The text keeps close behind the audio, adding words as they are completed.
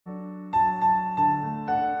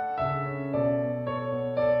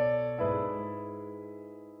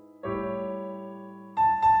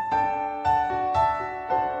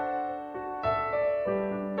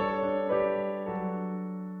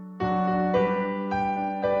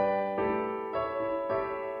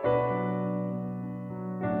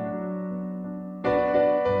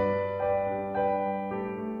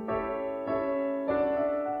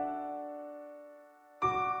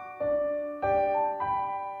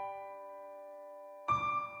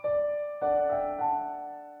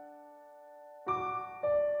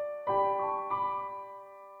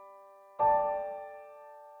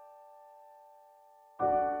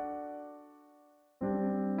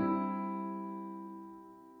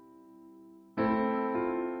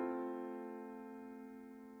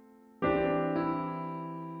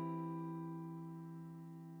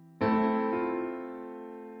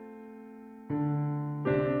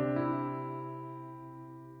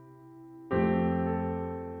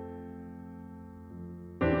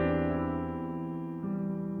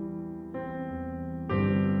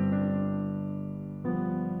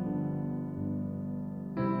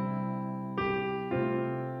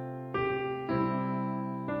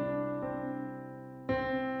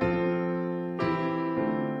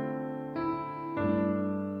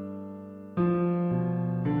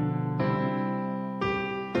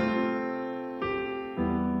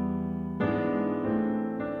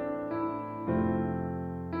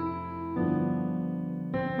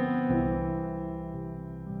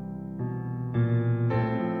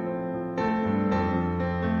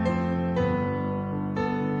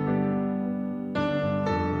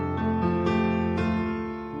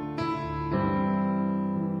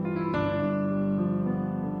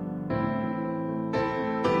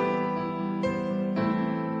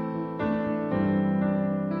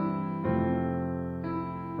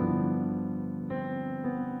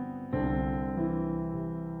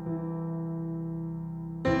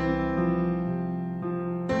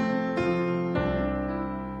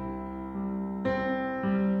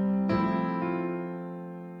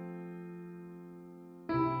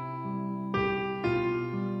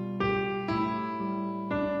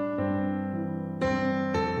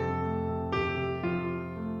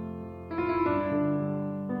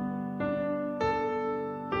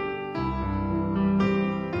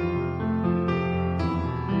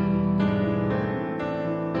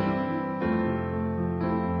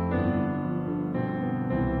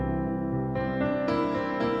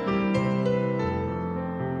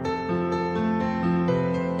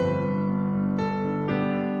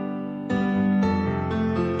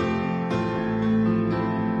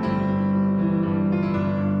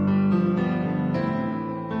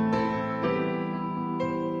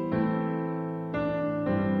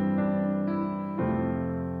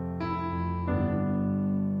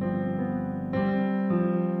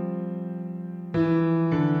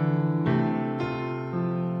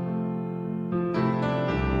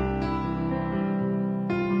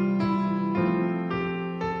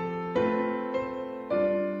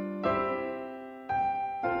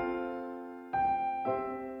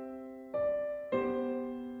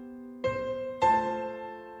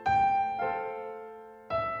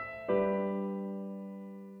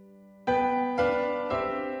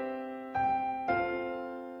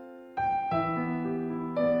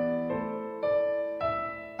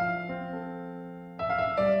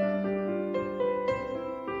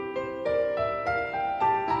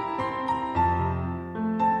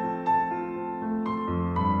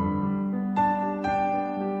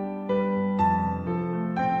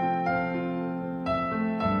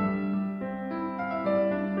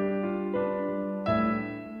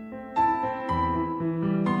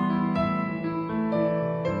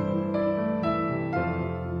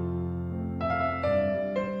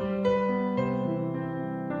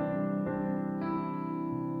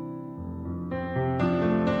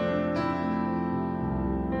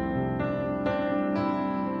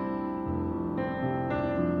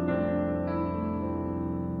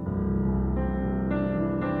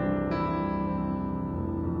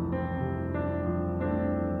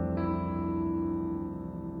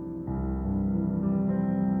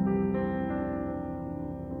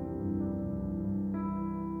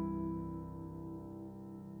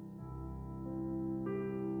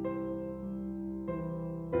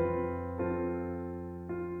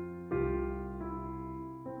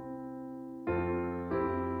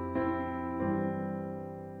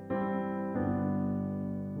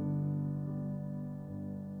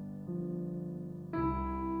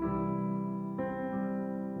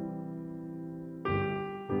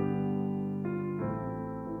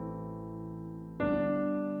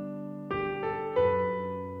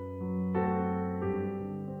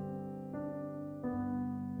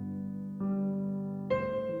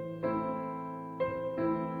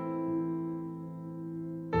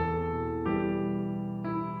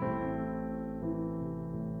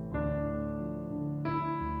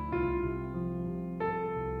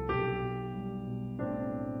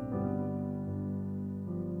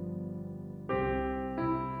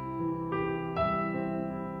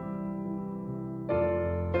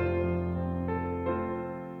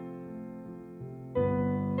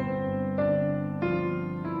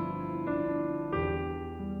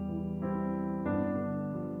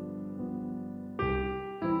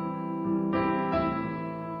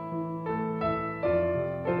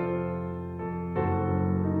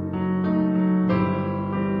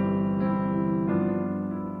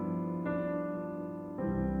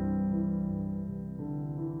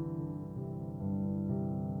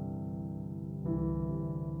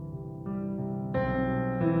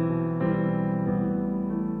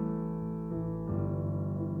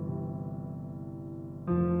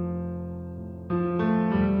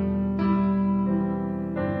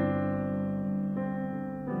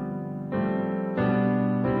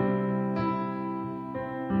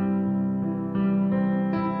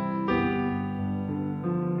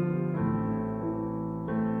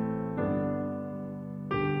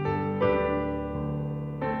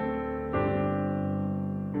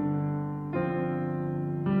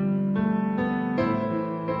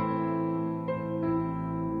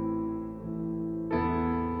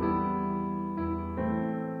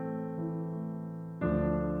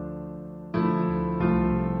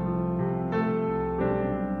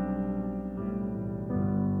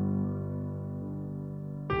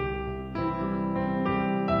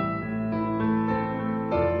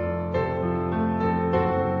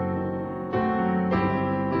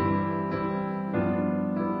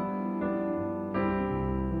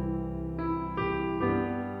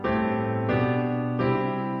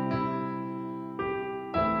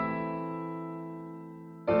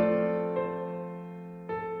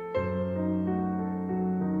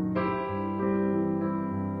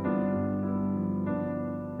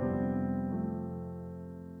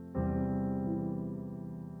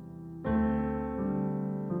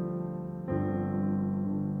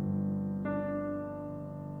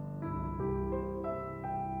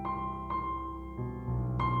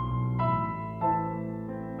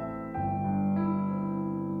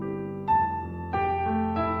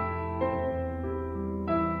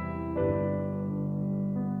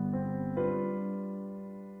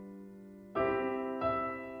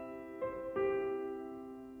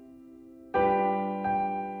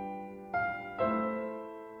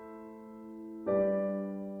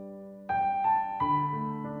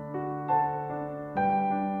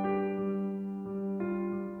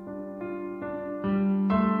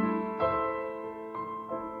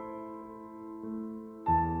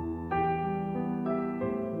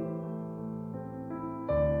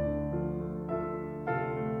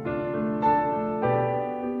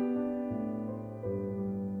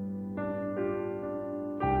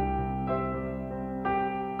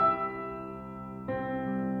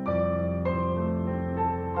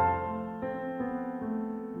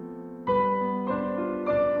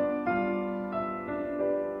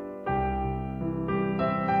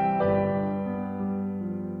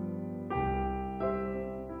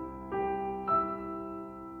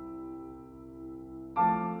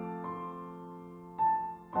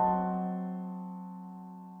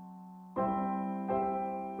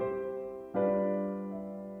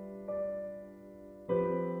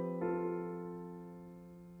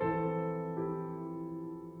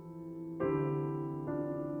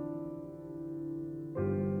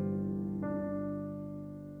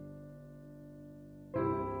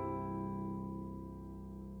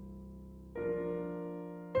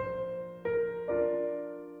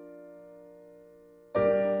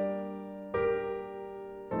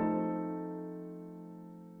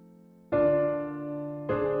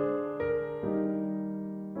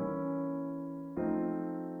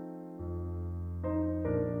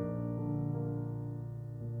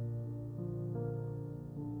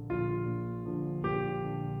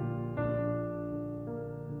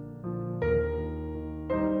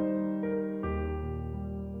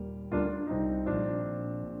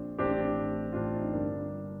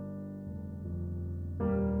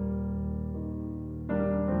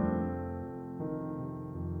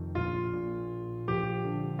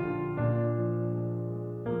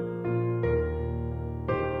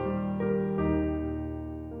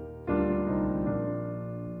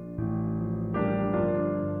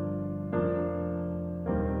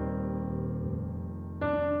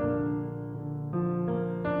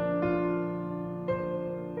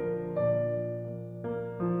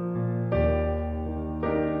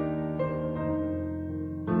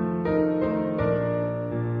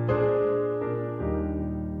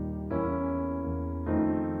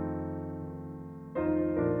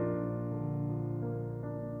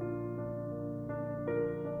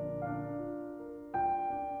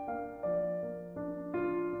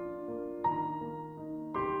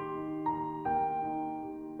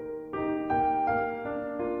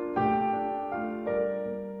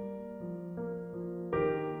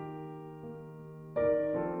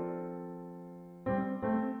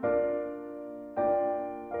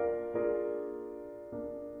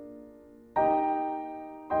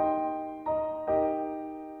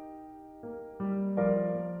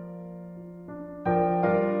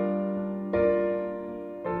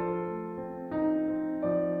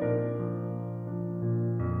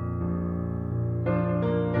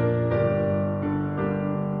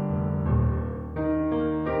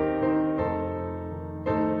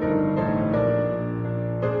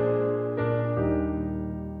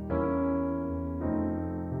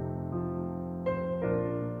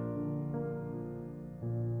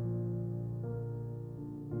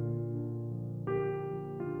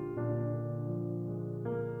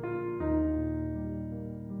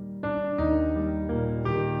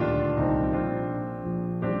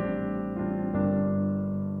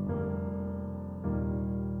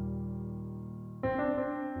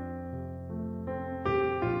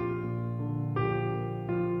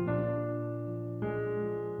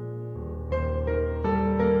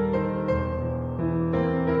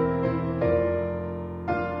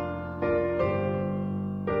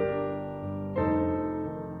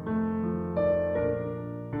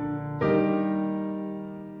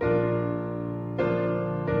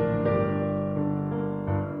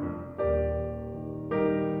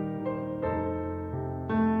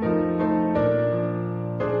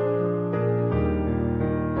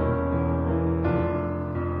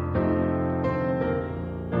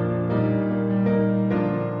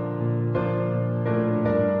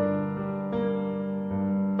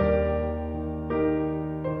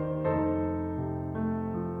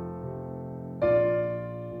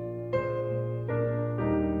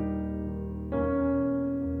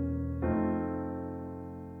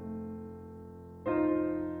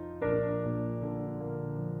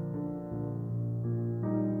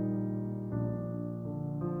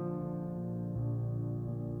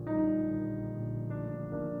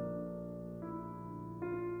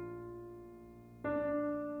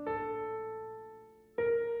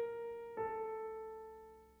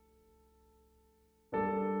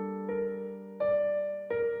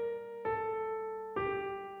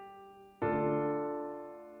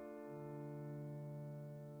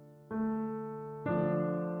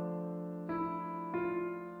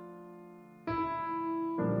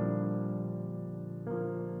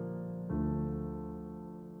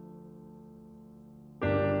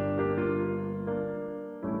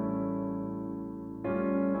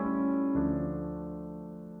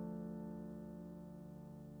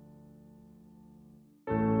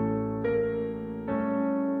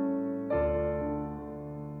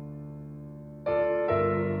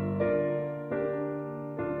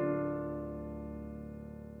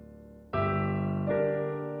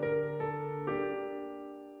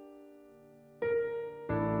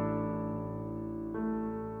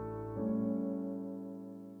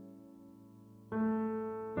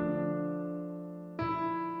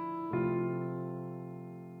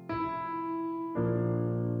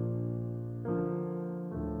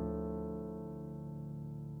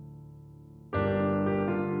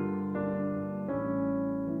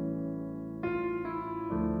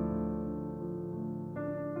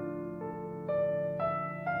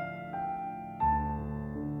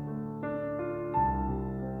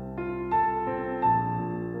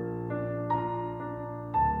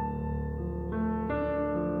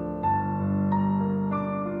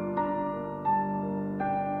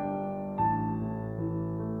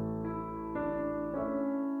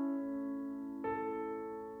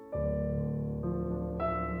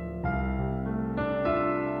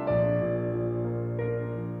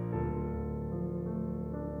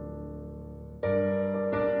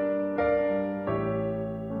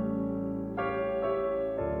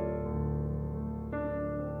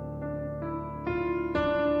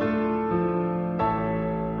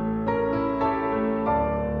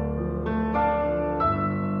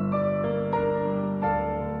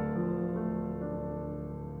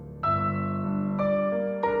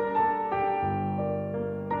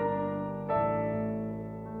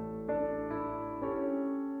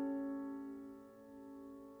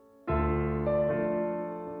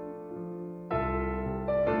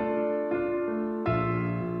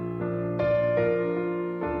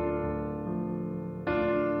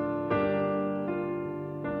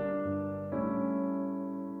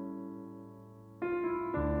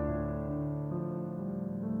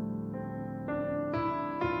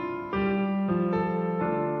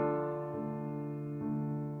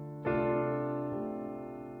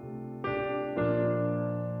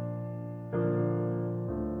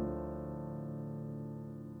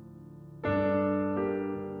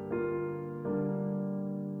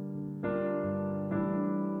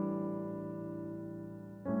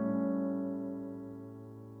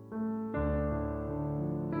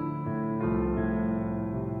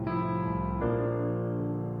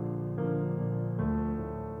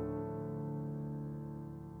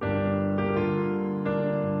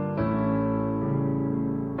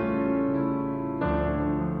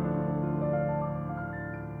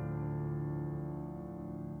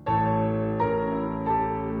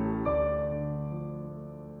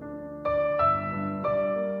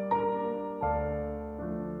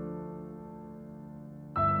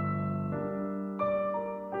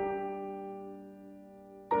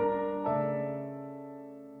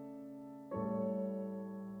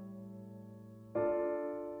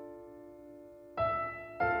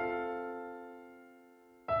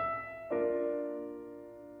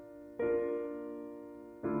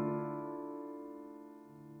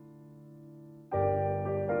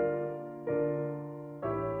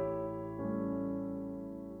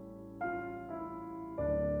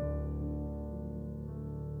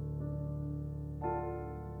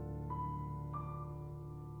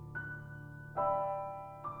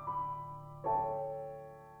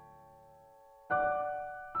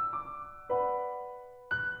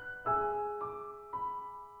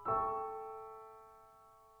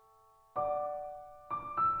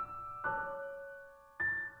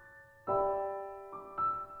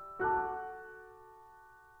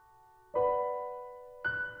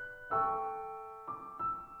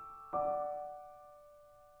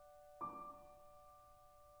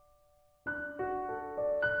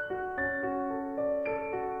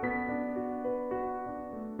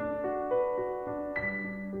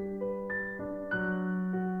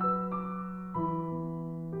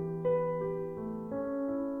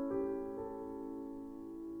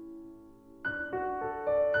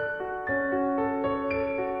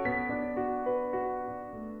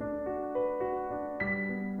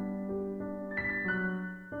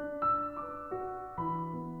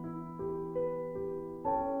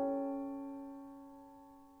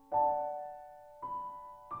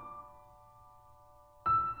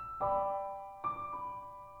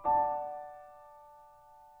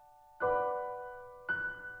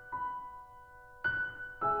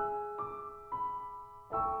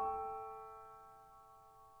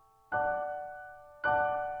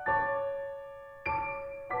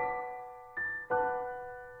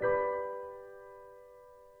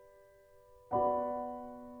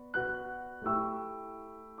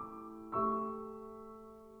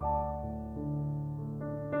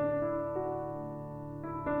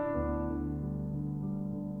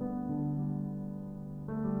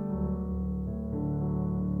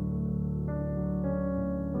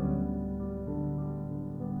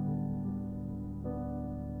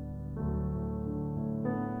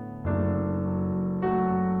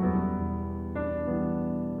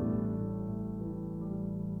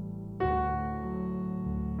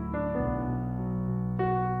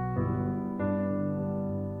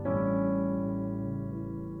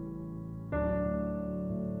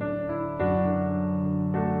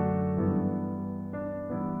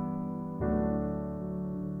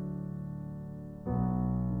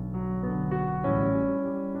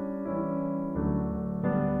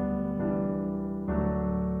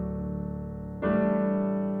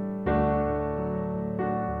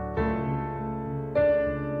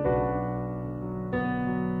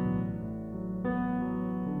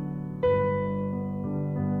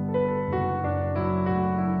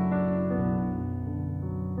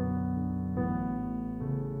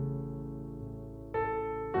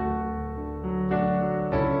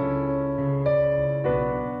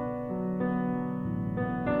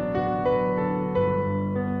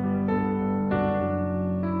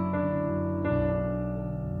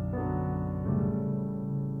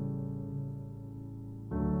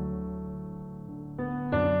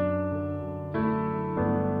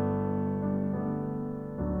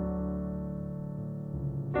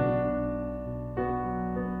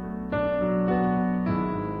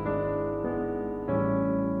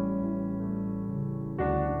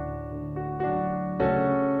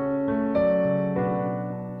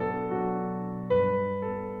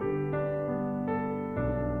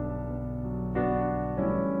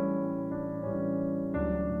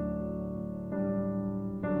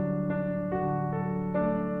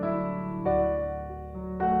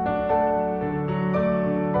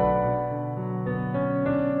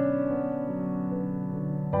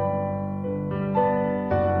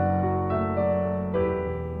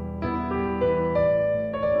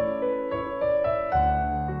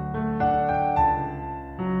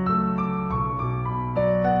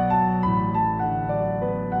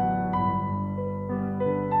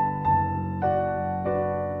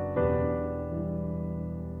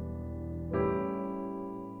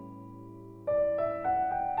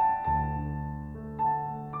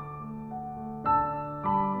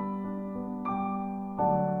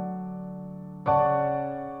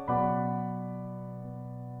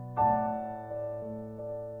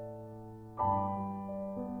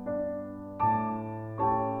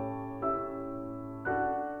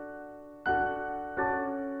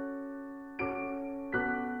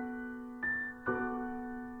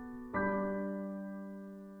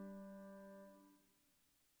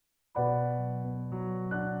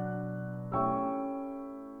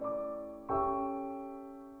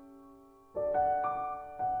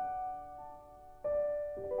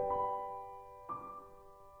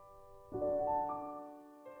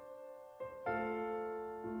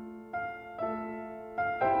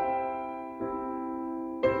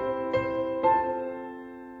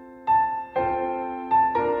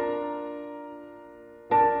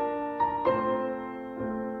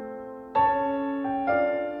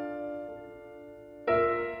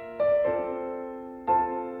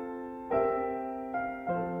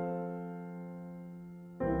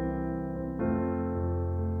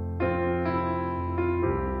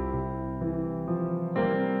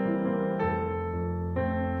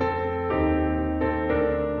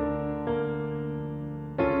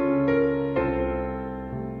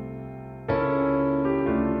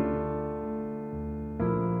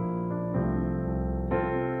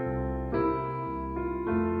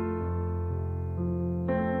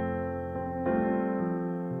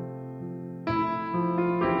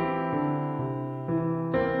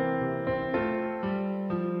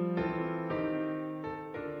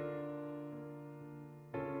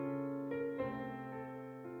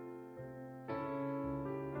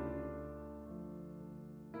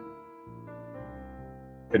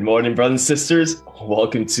Good morning, brothers and sisters.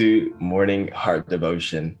 Welcome to Morning Heart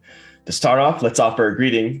Devotion. To start off, let's offer a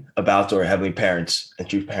greeting about our Heavenly Parents and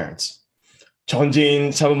True Parents.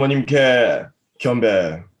 천진 사부모님께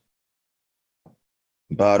경배,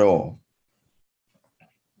 바로.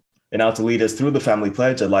 And now to lead us through the family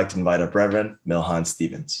pledge, I'd like to invite up Reverend Milhan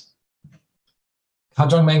Stevens.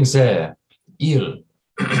 가정맹세 1.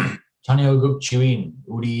 자녀급 주인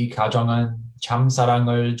우리 가정은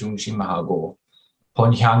참사랑을 중심하고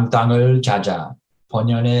본향 땅을 찾아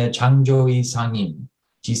본연의 창조의 상인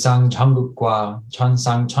지상 천국과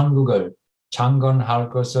천상 천국을 창건할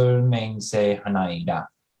것을 맹세하나이다.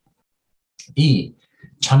 2.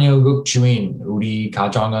 자녀급 주인 우리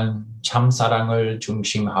가정은 참사랑을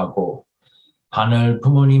중심하고 하늘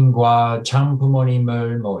부모님과 참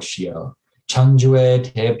부모님을 모시어 천주의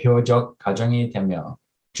대표적 가정이 되며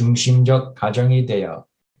중심적 가정이 되어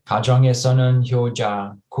가정에서는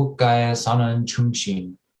효자, 국가에서는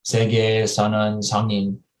충신, 세계에서는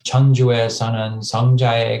성인, 천주에서는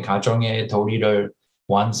성자의 가정의 도리를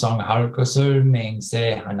완성할 것을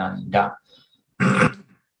맹세하나이다.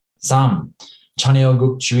 3.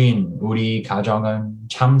 자녀급 주인 우리 가정은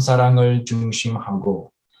참사랑을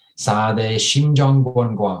중심하고 4대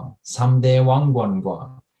심정권과 3대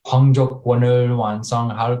왕권과 황족권을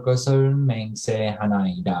완성할 것을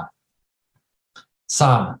맹세하나이다.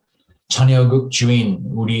 4. 자녀급 주인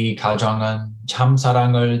우리 가정은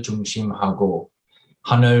참사랑을 중심하고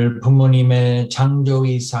하늘 부모님의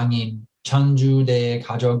창조의 상인 천주대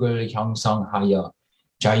가족을 형성하여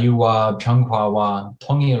자유와 평화와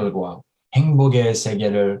통일과 행복의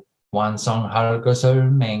세계를 완성할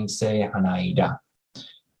것을 맹세하나이다.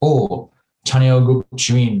 5. 자녀급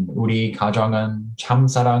주인 우리 가정은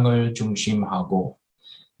참사랑을 중심하고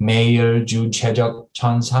매일 주체적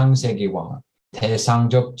천상세계와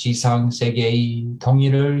대상적 지상세계의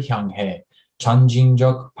통일을 향해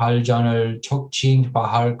전진적 발전을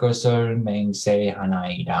촉진할 것을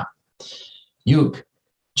맹세하나이다. 6.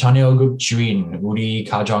 자녀급 주인 우리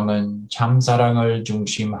가정은 참사랑을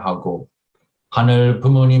중심하고 하늘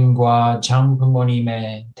부모님과 참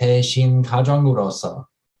부모님의 대신 가정으로서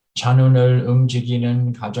자눈을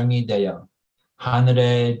움직이는 가정이 되어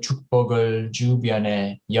하늘의 축복을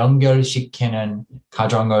주변에 연결시키는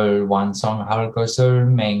가정을 완성할 것을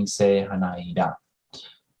맹세하나이다.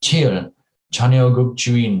 7. 자녀급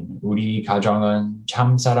주인 우리 가정은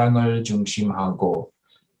참사랑을 중심하고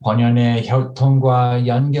본연의 혈통과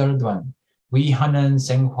연결된 위하는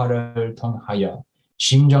생활을 통하여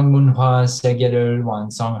심정문화 세계를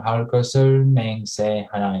완성할 것을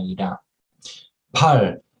맹세하나이다.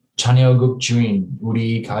 8. 자녀급 주인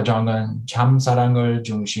우리 가정은 참사랑을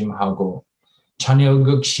중심하고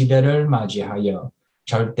자녀급 시대를 맞이하여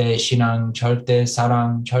절대신앙,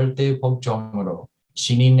 절대사랑, 절대복종으로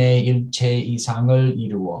신인의 일체 이상을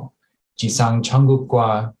이루어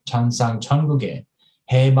지상천국과 천상천국의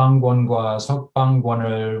해방권과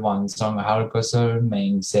석방권을 완성할 것을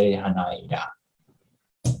맹세하나이다.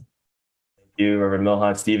 Thank you, Reverend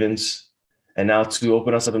Milhan Stevens. And now to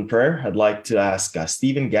open us up in prayer, I'd like to ask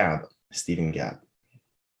Stephen Gabb. Stephen Gabb.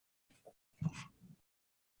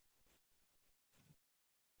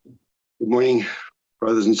 Good morning,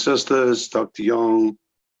 brothers and sisters, Dr. Yong,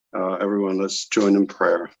 everyone, let's join in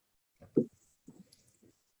prayer.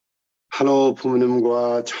 하늘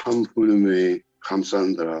부모님과 참 부모님의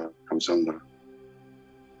감사합니다.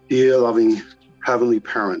 Dear loving Heavenly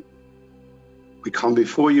Parent, we come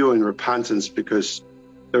before you in repentance because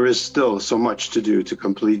there is still so much to do to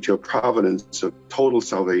complete your providence of total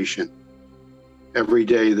salvation. Every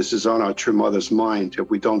day this is on our true mother's mind if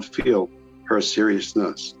we don't feel her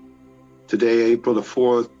seriousness. Today, April the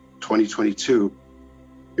 4th, 2022,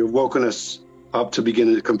 you've woken us up to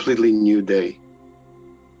begin a completely new day.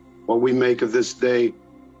 What we make of this day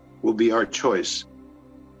will be our choice.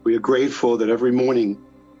 We are grateful that every morning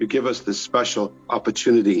you give us this special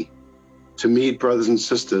opportunity to meet brothers and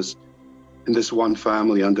sisters in this one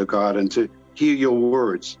family under God and to hear your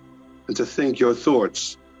words and to think your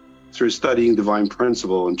thoughts through studying divine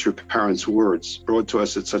principle and true parents' words brought to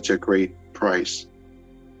us at such a great price.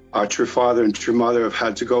 Our true father and true mother have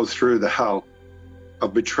had to go through the hell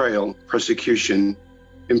of betrayal, persecution,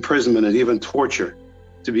 imprisonment, and even torture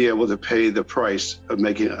to be able to pay the price of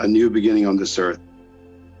making a new beginning on this earth.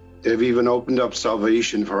 They've even opened up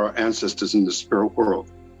salvation for our ancestors in the spirit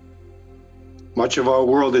world. Much of our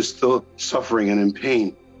world is still suffering and in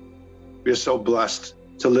pain. We are so blessed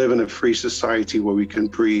to live in a free society where we can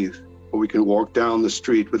breathe, where we can walk down the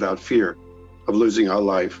street without fear of losing our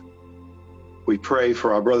life. We pray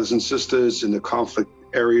for our brothers and sisters in the conflict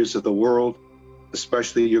areas of the world,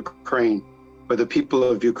 especially Ukraine, where the people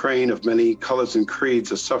of Ukraine of many colors and creeds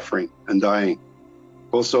are suffering and dying.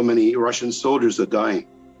 Also, many Russian soldiers are dying.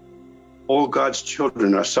 All God's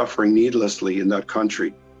children are suffering needlessly in that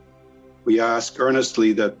country. We ask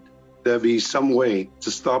earnestly that there be some way to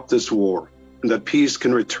stop this war and that peace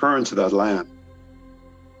can return to that land.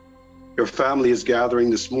 Your family is gathering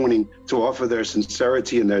this morning to offer their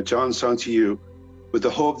sincerity and their Johnson to you with the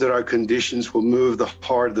hope that our conditions will move the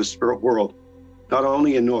heart of the spirit world, not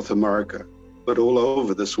only in North America, but all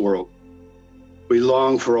over this world. We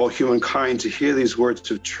long for all humankind to hear these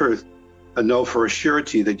words of truth and know for a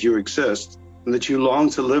surety that you exist and that you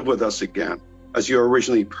long to live with us again as you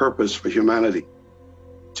originally purposed for humanity,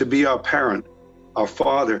 to be our parent, our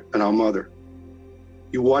father, and our mother.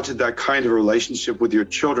 You wanted that kind of relationship with your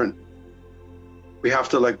children. We have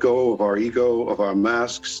to let go of our ego, of our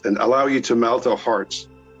masks, and allow you to melt our hearts,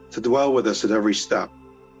 to dwell with us at every step.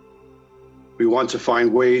 We want to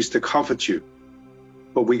find ways to comfort you,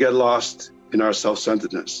 but we get lost in our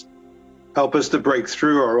self-centeredness. Help us to break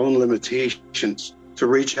through our own limitations, to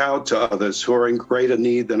reach out to others who are in greater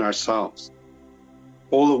need than ourselves.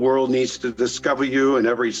 All the world needs to discover you in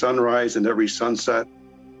every sunrise and every sunset,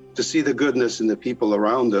 to see the goodness in the people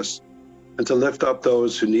around us, and to lift up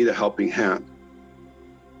those who need a helping hand.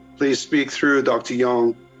 Please speak through Dr.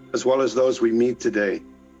 Yong, as well as those we meet today.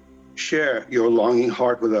 Share your longing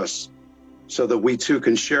heart with us, so that we too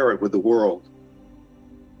can share it with the world.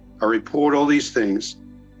 I report all these things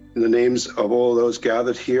in the names of all those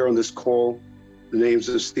gathered here on this call, the names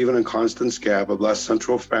of Stephen and Constance Gabb, a blessed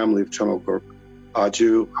central family of Channelgroup.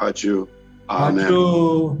 Aju, Aju,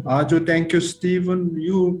 Amen. Aju, thank you, Stephen.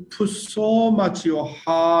 You put so much your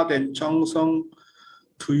heart and 정성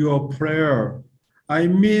to your prayer. I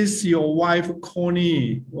miss your wife,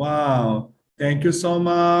 Connie. Wow. Thank you so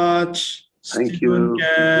much. Thank Stephen you.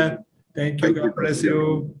 Gabb. Thank you. Thank God you. bless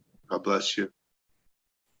you. God bless you.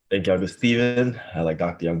 Thank you, Uncle Stephen. Like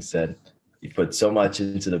Dr. Young said, you put so much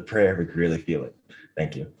into the prayer, we can really feel it.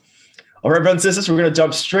 Thank you. All right, brothers and sisters, we're going to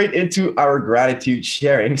jump straight into our gratitude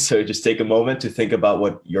sharing. So just take a moment to think about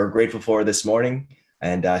what you're grateful for this morning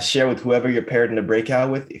and share with whoever you're paired in the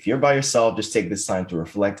breakout with. If you're by yourself, just take this time to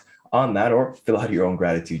reflect on that or fill out your own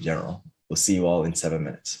gratitude journal. We'll see you all in 7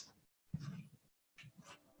 minutes.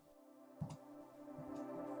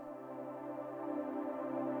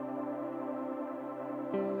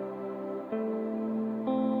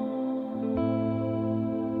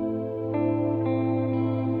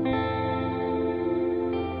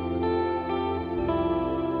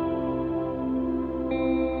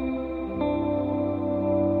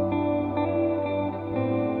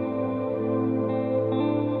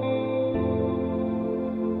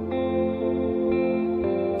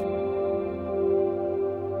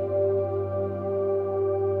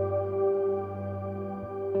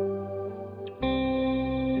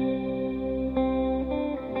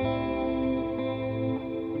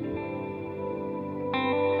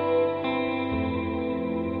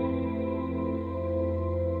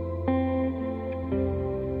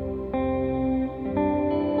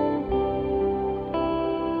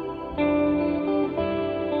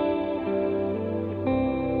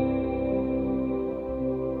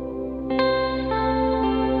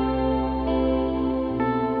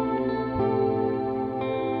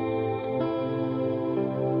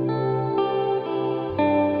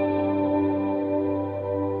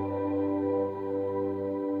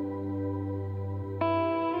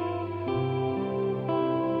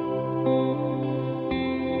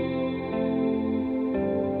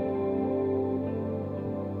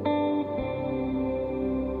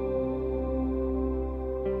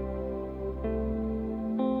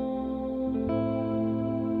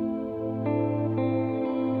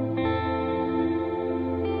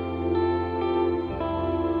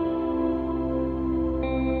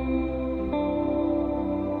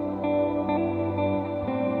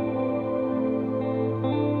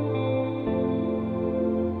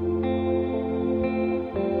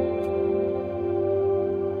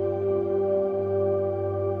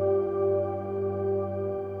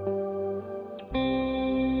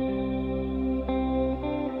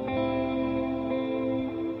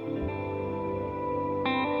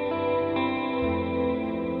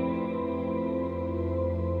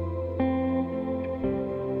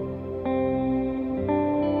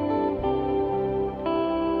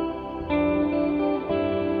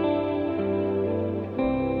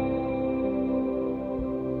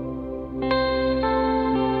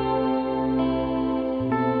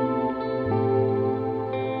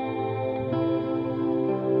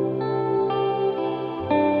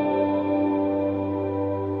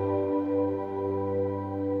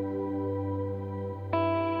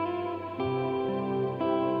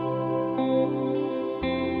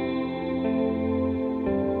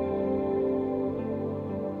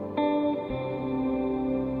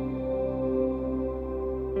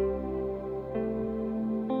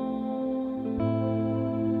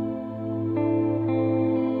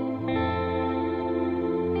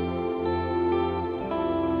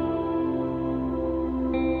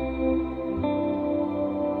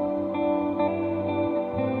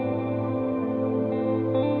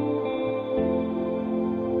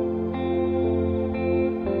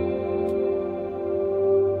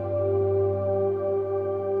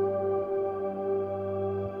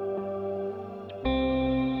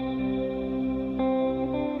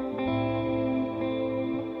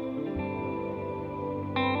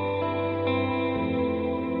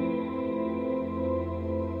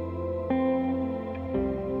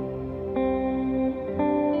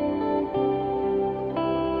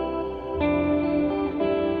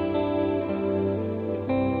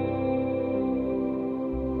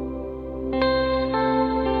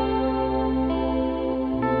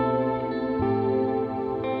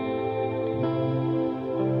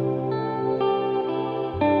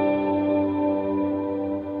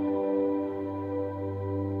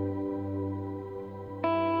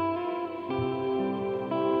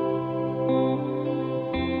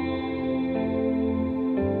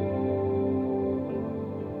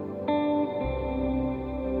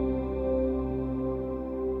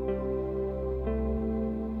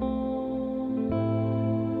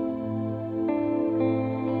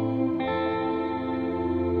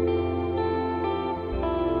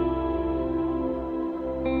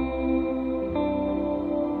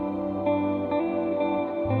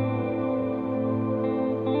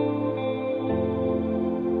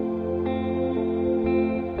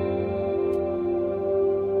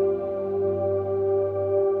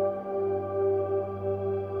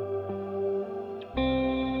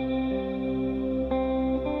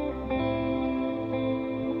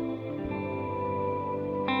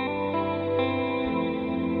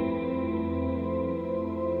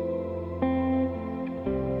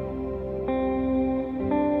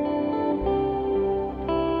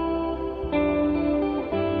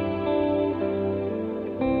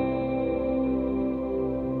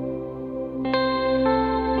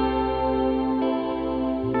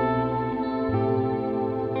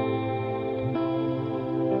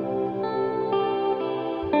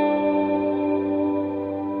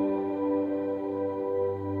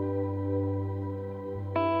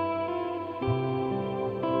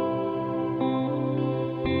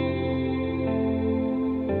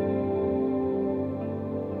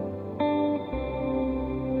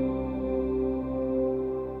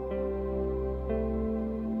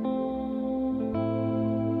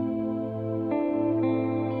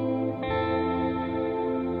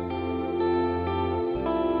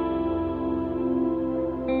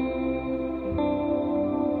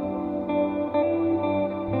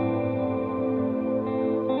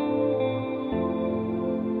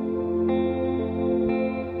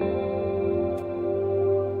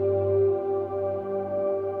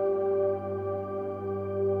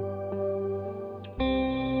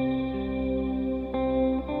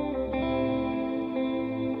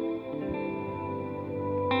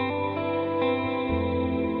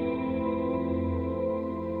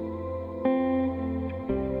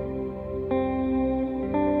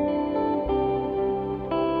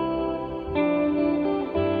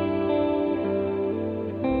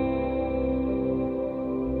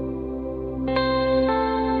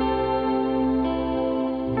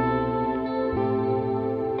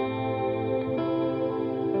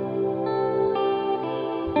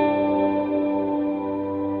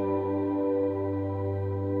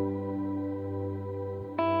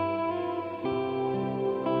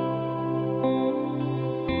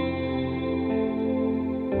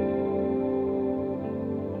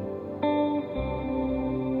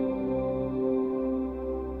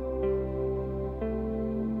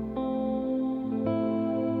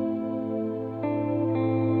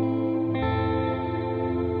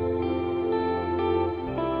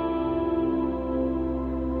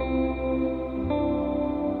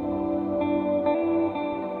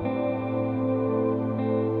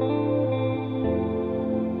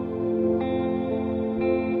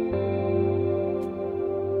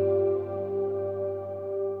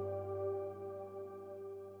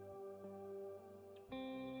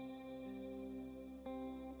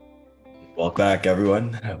 Welcome back,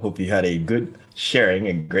 everyone. I hope you had a good sharing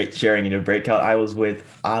and great sharing in your breakout. I was with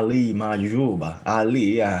Ali Majuba.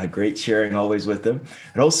 Ali, great sharing always with them.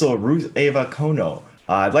 And also Ruth Ava Kono.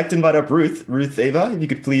 I'd like to invite up Ruth. Ruth Ava, if you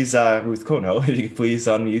could please, Ruth Kono, if you could please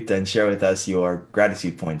unmute and share with us your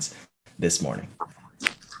gratitude points this morning.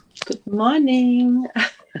 Good morning.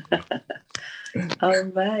 All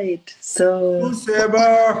right. So, Who's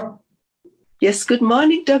ever? yes, good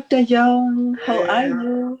morning, Dr. Young. How are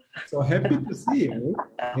you? So happy to see you.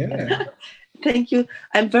 Yeah. Thank you.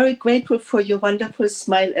 I'm very grateful for your wonderful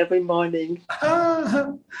smile every morning.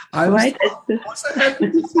 I'm Right so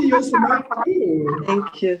happy to see your smile too.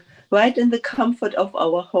 Thank you. Right in the comfort of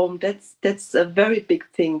our home. That's a very big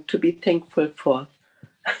thing to be thankful for.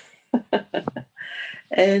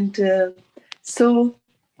 And so,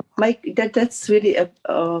 Mike, that's really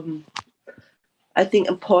I think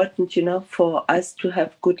important, for us to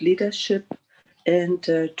have good leadership and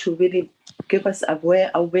to really give us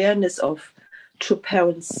awareness of true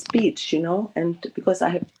parent speech, and because I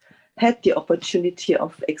have had the opportunity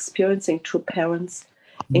of experiencing true parents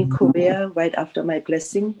in Korea right after my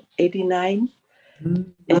blessing, 89,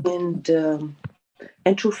 and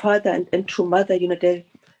true father and true mother, they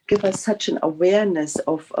give us such an awareness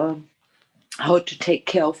of how to take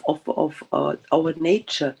care of our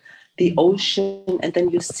nature, the ocean, and then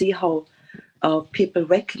you see how people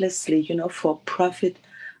recklessly, for profit,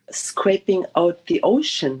 scraping out the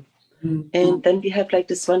ocean. And then we have like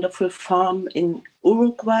this wonderful farm in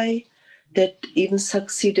Uruguay that even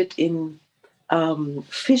succeeded in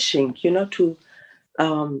fishing, to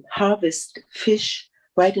harvest fish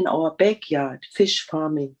right in our backyard, fish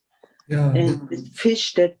farming. Yeah. And with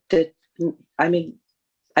fish that I mean,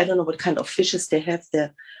 I don't know what kind of fishes they have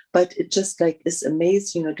there, but it just like is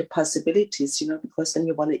amazing, the possibilities, because when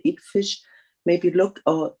you want to eat fish, maybe look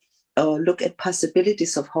at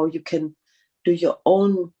possibilities of how you can do your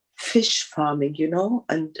own fish farming,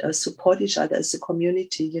 and support each other as a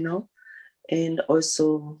community, And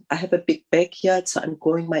also I have a big backyard, so I'm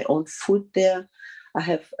growing my own food there. I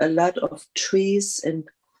have a lot of trees and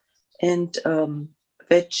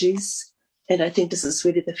veggies. And I think this is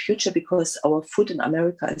really the future because our food in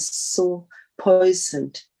America is so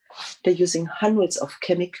poisoned. They're using hundreds of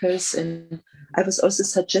chemicals. And I was also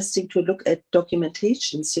suggesting to look at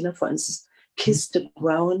documentations, for instance, Kiss the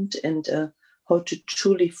Ground and how to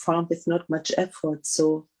truly farm with not much effort.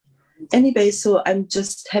 So anyway, so I'm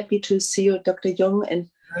just happy to see you, Dr. Young, and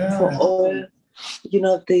for all,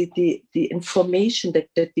 the information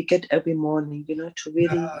that we get every morning, to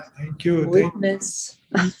really thank you. witness.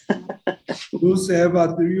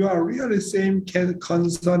 Eva, you are really same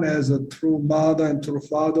concern as a true mother and true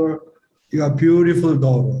father. You are beautiful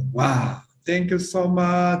daughter. Wow. Thank you so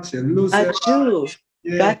much. I do.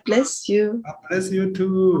 Yeah. God bless you. God bless you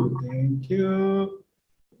too. Thank you.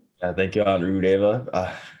 Thank you, Aunt Ruth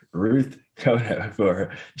Ava. Ruth, for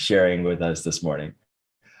sharing with us this morning.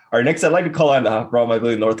 All right, next I'd like to call on from, I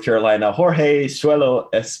believe, North Carolina, Jorge Suelo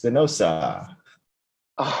Espinosa.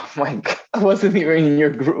 Oh my God, I wasn't even in your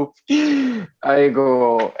group. I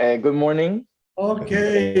go, good morning.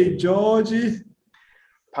 Okay, Georgie.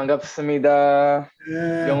 반갑습니다.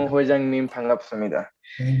 Yeah. 영 회장님 반갑습니다.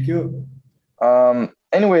 Thank you.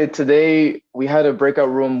 Anyway, today we had a breakout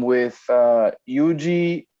room with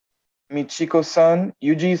Yuji Michiko-san,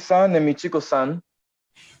 Yuji-san and Michiko-san,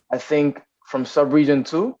 I think from sub-region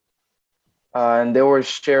 2. And they were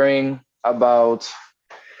sharing about,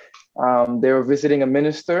 they were visiting a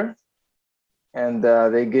minister and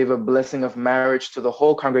they gave a blessing of marriage to the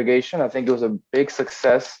whole congregation. I think it was a big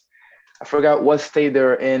success. I forgot what state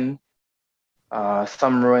they're in,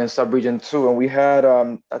 somewhere in sub-region 2. And we had,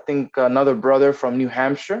 I think, another brother from New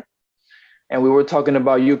Hampshire. And we were talking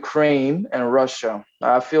about Ukraine and Russia.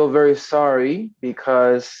 I feel very sorry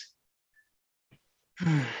because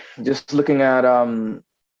just looking at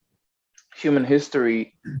human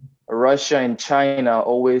history, Russia and China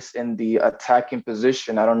always in the attacking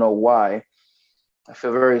position. I don't know why. I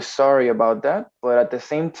feel very sorry about that. But at the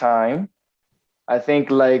same time, I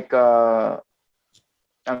think I'm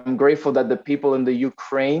grateful that the people in the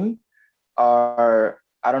Ukraine are,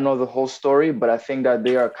 I don't know the whole story, but I think that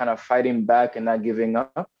they are kind of fighting back and not giving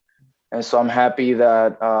up. And so I'm happy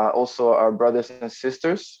that also our brothers and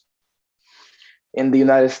sisters in the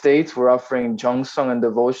United States, we're offering Jeongsong and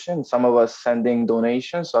devotion. Some of us sending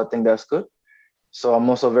donations, so I think that's good. So I'm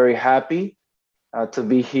also very happy to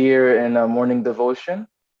be here in a morning devotion.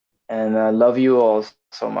 And I love you all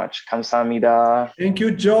so much. 감사합니다. Thank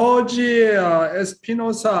you, Georgie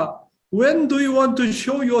Espinosa. when do you want to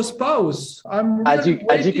show your spouse? I'm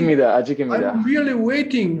really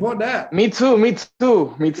waiting for that. Me too.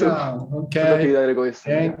 Yeah, okay.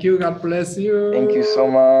 Thank you. God bless you. Thank you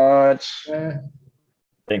so much.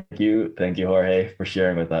 Thank you, Jorge, for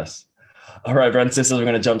sharing with us. All right, brothers and sisters, we're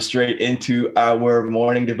going to jump straight into our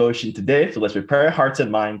morning devotion today. So let's prepare our hearts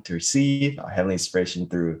and mind to receive our heavenly inspiration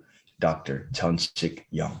through Dr. Chung Sik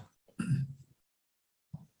Yong.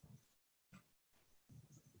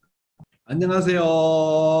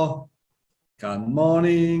 안녕하세요. Good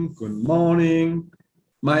morning.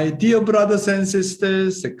 My dear brothers and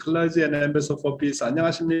sisters, clergy and ambassador for peace,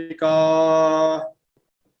 안녕하십니까?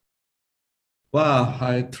 Wow,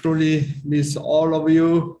 I truly miss all of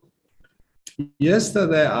you.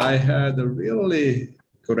 Yesterday, I had a really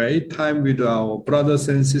great time with our brothers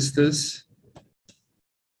and sisters.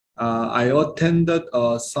 I attended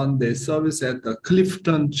a Sunday service at the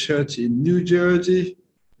Clifton Church in New Jersey.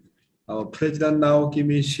 Our President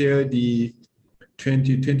Naokimi shared the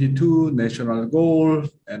 2022 national goal,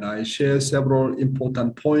 and I shared several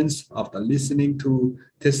important points after listening to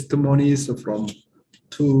testimonies from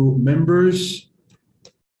two members.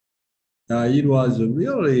 It was a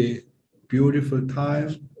really beautiful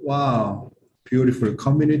time. Wow, beautiful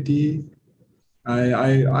community.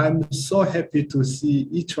 I'm so happy to see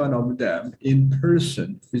each one of them in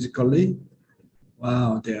person, physically.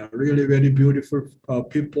 Wow, they are really very beautiful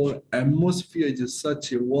people. Atmosphere is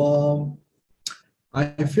such a warm. I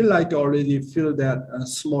feel like I already feel that a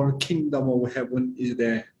small kingdom of heaven is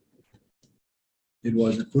there. It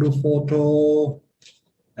was a good photo.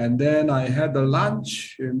 And then I had a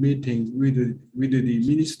lunch meeting with the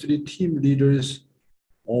ministry team leaders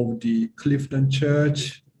of the Clifton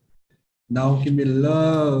Church. Naokimi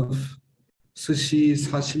love sushi,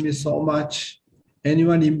 sashimi so much.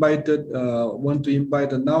 Anyone want to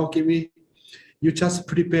invite Naokimi? You just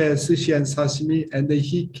prepare sushi and sashimi, and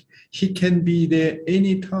he can be there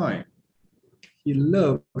anytime. He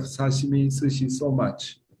loves sashimi, sushi so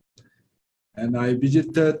much. And I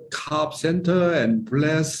visited Carb Center and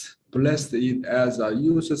blessed it as a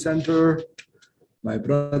youth center. My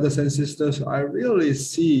brothers and sisters, I really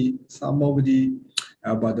see some of the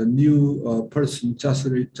about the new person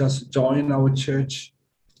just joined our church.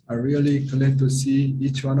 I'm really glad to see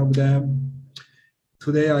each one of them.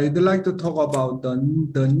 Today, I'd like to talk about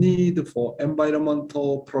the need for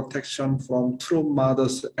environmental protection from True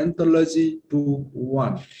Mother's Anthology, Book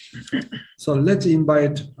 1. So let's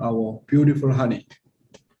invite our beautiful honey.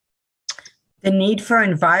 The need for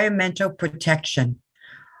environmental protection.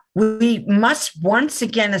 We must once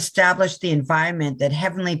again establish the environment that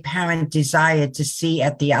Heavenly Parent desired to see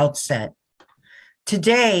at the outset.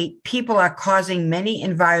 Today, people are causing many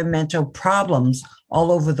environmental problems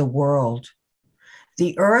all over the world.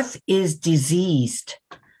 The earth is diseased.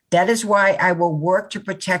 That is why I will work to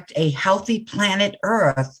protect a healthy planet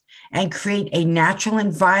Earth and create a natural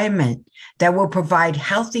environment that will provide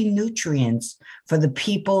healthy nutrients for the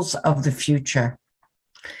peoples of the future.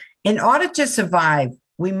 In order to survive,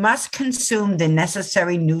 we must consume the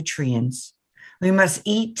necessary nutrients. We must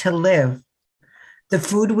eat to live. The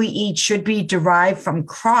food we eat should be derived from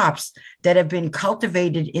crops that have been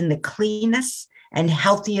cultivated in the cleanest and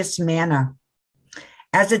healthiest manner.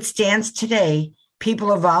 As it stands today,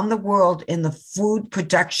 people around the world in the food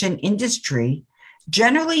production industry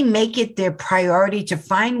generally make it their priority to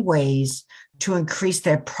find ways to increase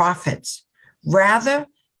their profits rather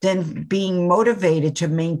than being motivated to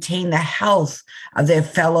maintain the health of their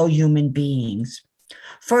fellow human beings.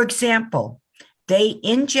 For example, they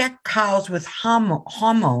inject cows with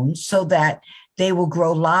hormones so that they will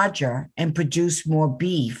grow larger and produce more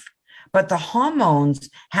beef. But the hormones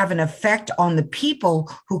have an effect on the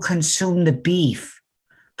people who consume the beef.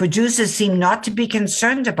 Producers seem not to be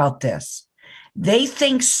concerned about this. They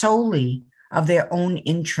think solely of their own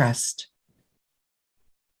interest.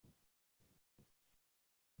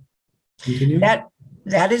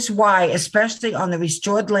 That is why, especially on the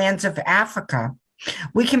restored lands of Africa,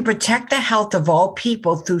 we can protect the health of all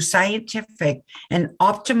people through scientific and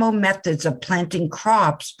optimal methods of planting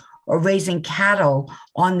crops or raising cattle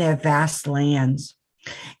on their vast lands.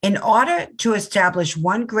 In order to establish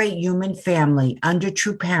one great human family under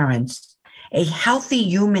true parents, a healthy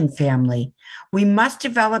human family, we must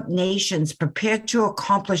develop nations prepared to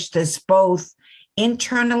accomplish this both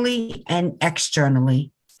internally and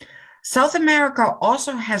externally. South America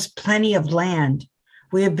also has plenty of land.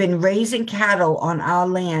 We have been raising cattle on our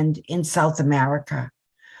land in South America.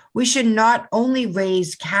 We should not only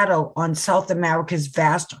raise cattle on South America's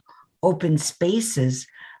vast open spaces,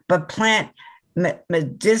 but plant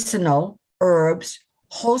medicinal herbs,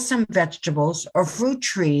 wholesome vegetables, or fruit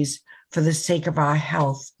trees for the sake of our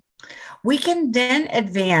health. We can then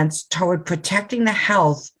advance toward protecting the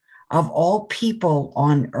health of all people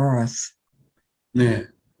on earth. 네.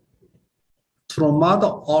 True Mother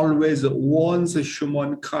always warns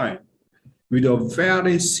humankind with a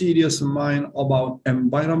very serious mind about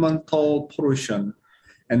environmental pollution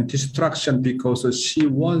and destruction because she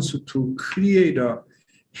wants to create a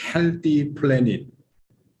healthy planet.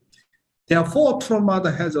 Therefore, True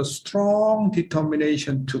Mother has a strong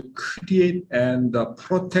determination to create and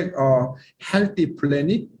protect a healthy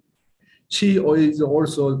planet. She is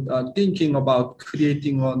also thinking about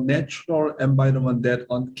creating a natural environment that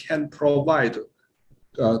can provide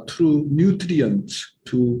true nutrients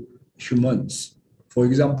to humans. For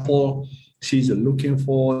example, she's looking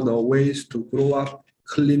for the ways to grow up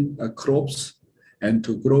clean crops and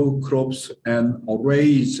to grow crops and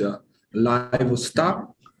raise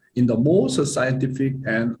livestock in the most scientific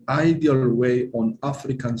and ideal way on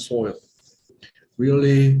African soil.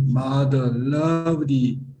 Really, Mother loved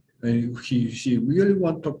she really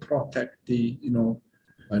want to protect the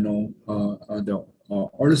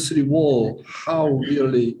earthly world, how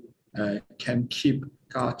really can keep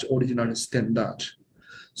God's original standard.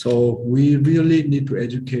 So we really need to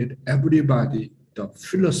educate everybody the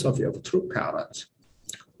philosophy of true parents,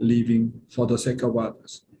 living for the sake of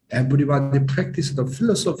others. Everybody practice the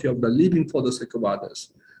philosophy of the living for the sake of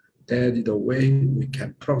others. That is the way we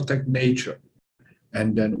can protect nature.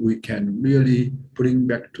 And then we can really bring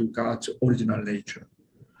back to God's original nature.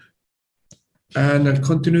 And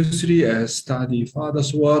continuously study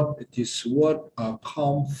Father's word. This word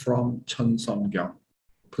come from Rev.Chung Sik Yong.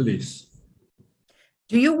 Please.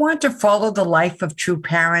 Do you want to follow the life of true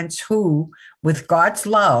parents who, with God's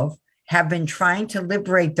love, have been trying to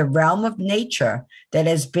liberate the realm of nature that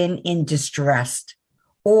has been in distress?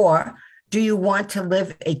 Or do you want to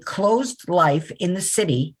live a closed life in the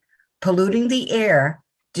city, polluting the air,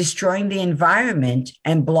 destroying the environment,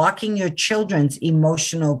 and blocking your children's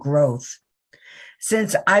emotional growth?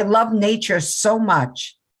 Since I love nature so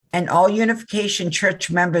much, and all Unification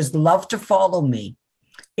Church members love to follow me,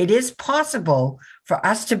 it is possible for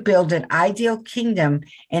us to build an ideal kingdom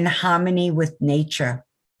in harmony with nature.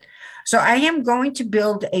 So I am going to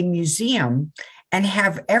build a museum and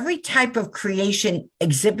have every type of creation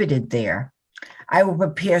exhibited there. I will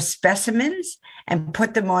prepare specimens and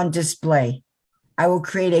put them on display. I will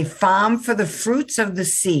create a farm for the fruits of the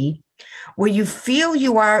sea where you feel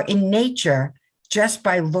you are in nature just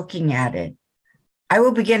by looking at it. I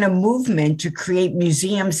will begin a movement to create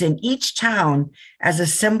museums in each town as a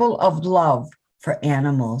symbol of love for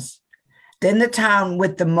animals. Then the town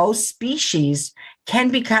with the most species can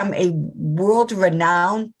become a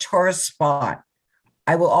world-renowned tourist spot.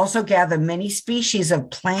 I will also gather many species of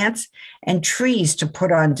plants and trees to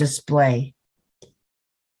put on display.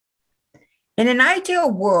 In an ideal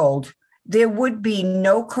world, there would be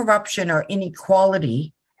no corruption or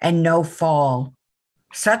inequality and no fall.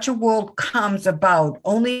 Such a world comes about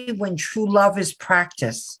only when true love is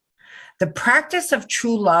practiced. The practice of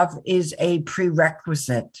true love is a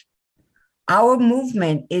prerequisite. Our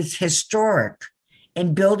movement is historic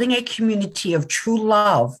in building a community of true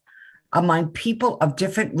love among people of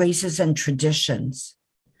different races and traditions.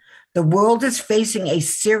 The world is facing a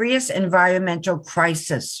serious environmental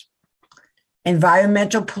crisis.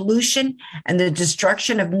 Environmental pollution and the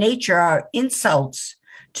destruction of nature are insults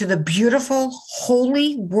to the beautiful,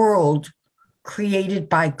 holy world created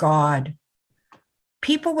by God.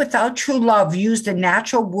 People without true love use the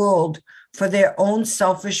natural world for their own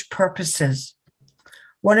selfish purposes.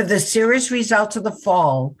 One of the serious results of the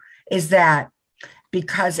fall is that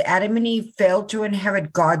because Adam and Eve failed to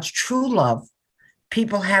inherit God's true love,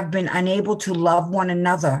 people have been unable to love one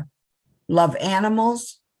another, love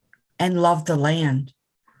animals, and love the land.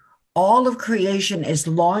 All of creation is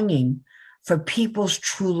longing for people's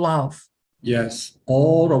true love. Yes,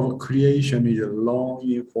 all of creation is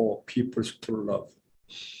longing for people's true love.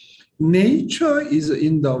 Nature is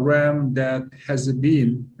in the realm that has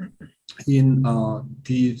been in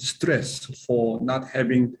distress for not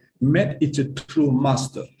having met its true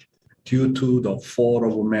master due to the fall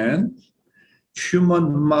of man.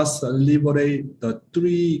 Human must liberate the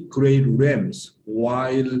three great realms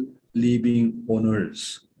while living on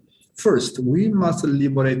earth. First, we must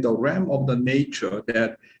liberate the realm of the nature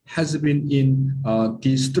that has been in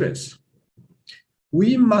distress.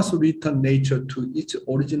 We must return nature to its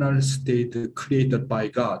original state created by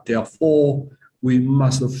God. Therefore, we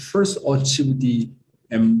must first achieve the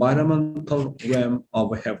environmental realm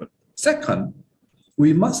of heaven. Second,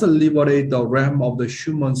 we must liberate the realm of the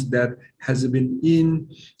humans that has been in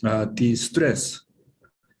distress.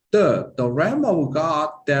 Third, the realm of God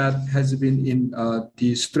that has been in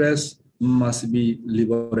distress must be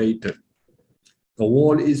liberated. The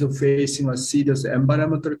world is facing a serious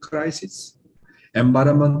environmental crisis.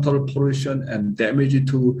 Environmental pollution and damage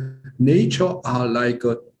to nature are like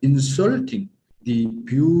insulting the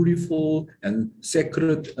beautiful and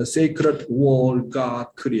sacred world God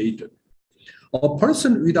created. A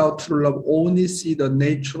person without true love only sees the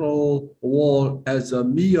natural world as a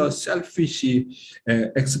mere selfish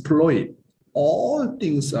exploit. All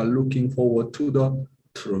things are looking forward to the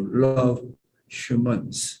true love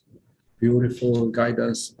humans. Beautiful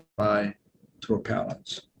guidance by true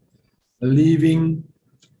parents. Living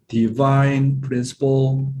divine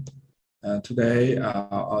principle. Today,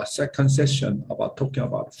 our second session about talking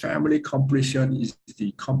about family completion is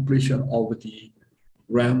the completion of the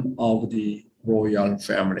realm of the royal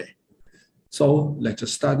family. So let's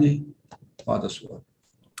study Father's word.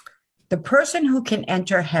 The person who can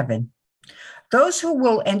enter heaven. Those who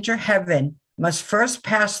will enter heaven must first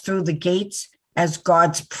pass through the gates as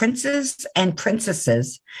God's princes and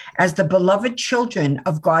princesses, as the beloved children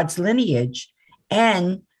of God's lineage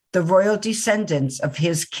and the royal descendants of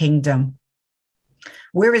his kingdom.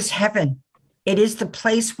 Where is heaven? It is the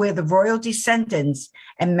place where the royal descendants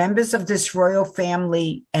and members of this royal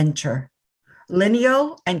family enter.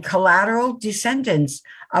 Lineal and collateral descendants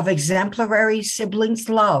of exemplary siblings'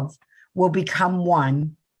 love will become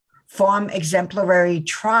one, form exemplary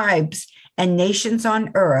tribes and nations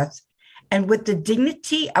on earth, and with the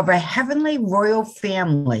dignity of a heavenly royal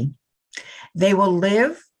family, they will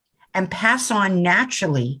live and pass on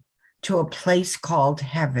naturally to a place called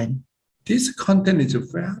heaven. This content is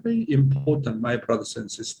very important, my brothers and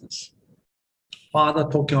sisters. Father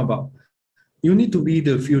talking about, you need to read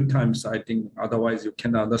a few times, I think, otherwise you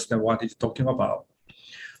cannot understand what he's talking about.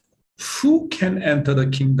 Who can enter the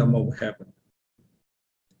kingdom of heaven?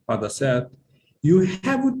 Father said, you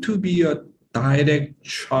have to be a direct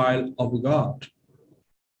child of God.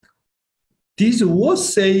 These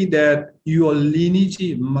words say that your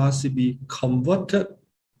lineage must be converted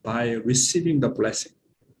by receiving the blessing.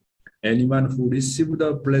 Anyone who receives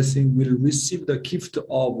the blessing will receive the gift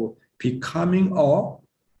of becoming a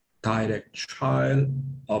direct child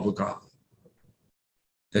of God.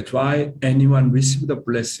 That's why anyone receives the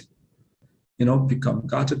blessing, become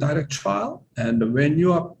God's direct child. And when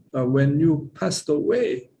you passed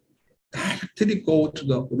away, directly go to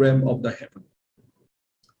the realm of the heaven,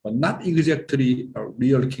 but not exactly a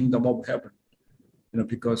real kingdom of heaven,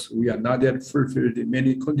 because we are not yet fulfilled in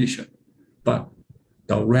many conditions, but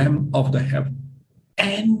the realm of the heaven.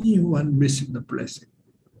 Anyone receive the blessing.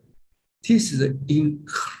 This is an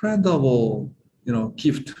incredible,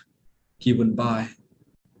 gift given by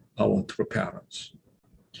our true parents.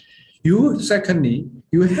 Secondly,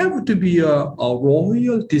 you have to be a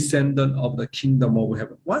royal descendant of the kingdom of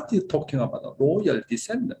heaven. What are you talking about, a royal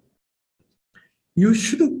descendant? You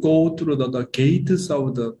should go through the gates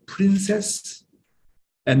of the princess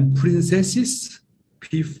and princesses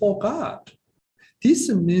before God. This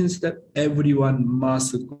means that everyone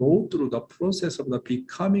must go through the process of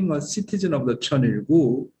becoming a citizen of the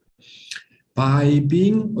천일국 by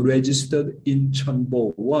being registered in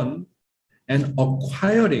천보원 and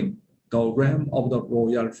acquiring the realm of the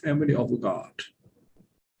royal family of God.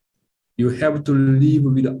 You have to live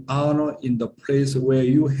with honor in the place where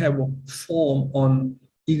you have formed on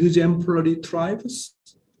exemplary tribes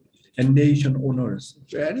and nation owners.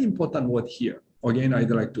 Very important word here. Again, I'd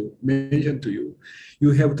like to mention to you,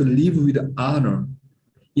 you have to live with honor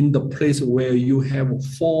in the place where you have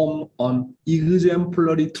formed on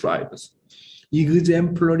exemplary tribes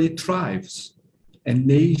and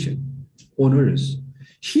nation owners.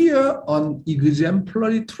 Here on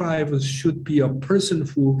exemplary tribes should be a person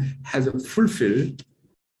who has fulfilled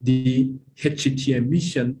the HTM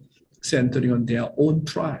mission centering on their own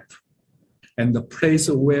tribe. And the place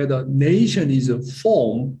where the nation is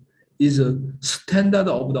formed is a standard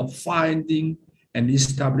of the finding and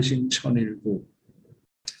establishing 천일국.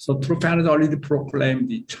 So true parents already proclaimed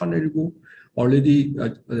the 천일국, already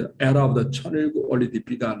era of the 천일국 already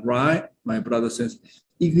begun, right? My brother says,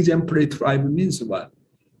 exemplary tribe means what?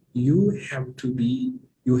 You have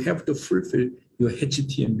to fulfill your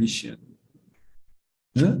HTM mission.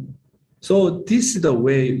 Huh? So this is the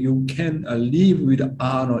way you can live with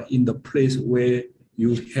honor in the place where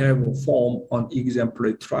you have formed on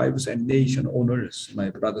exemplary tribes and nation owners, my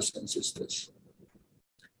brothers and sisters.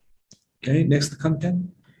 Okay, next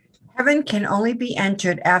content. Heaven can only be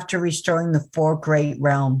entered after restoring the four great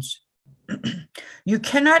realms. You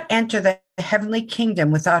cannot enter the heavenly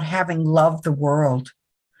kingdom without having loved the world.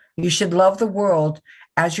 You should love the world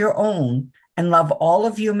as your own and love all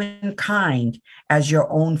of humankind as your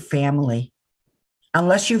own family.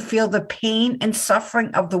 Unless you feel the pain and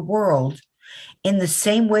suffering of the world in the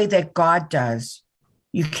same way that God does,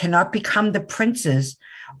 you cannot become the princes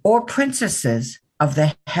or princesses of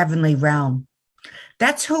the heavenly realm.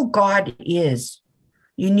 That's who God is.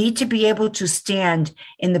 You need to be able to stand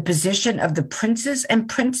in the position of the princes and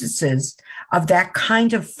princesses of that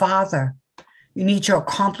kind of father. You need to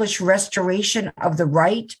accomplish restoration of the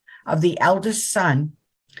right of the eldest son,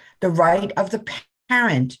 the right of the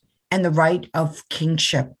parent, and the right of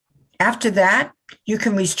kingship. After that, you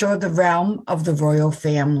can restore the realm of the royal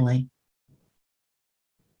family.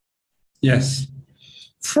 Yes.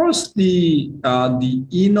 First, the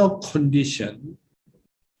inner condition.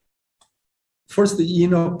 First, the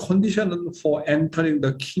inner condition for entering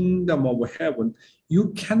the kingdom of heaven.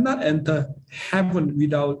 You cannot enter heaven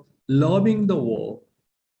without loving the world.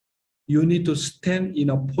 You need to stand in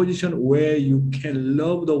a position where you can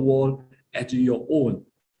love the world as your own,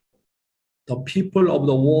 the people of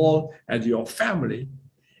the world as your family,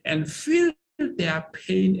 and feel their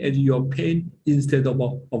pain as your pain instead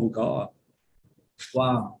of God.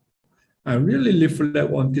 Wow. I really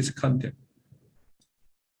reflect on this content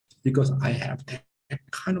because I have that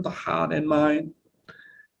kind of heart and mind.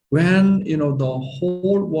 When the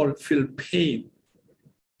whole world feel pain,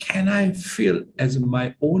 can I feel as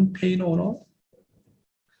my own pain or not?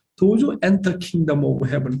 Those who enter kingdom of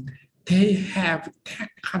heaven, they have that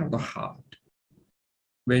kind of heart.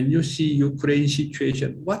 When you see Ukraine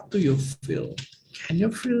situation, what do you feel? Can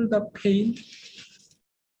you feel the pain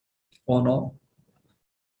or not?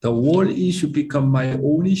 The world issue become my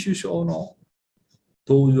own issues or not?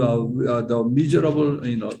 Those are the miserable,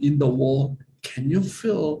 in the world. Can you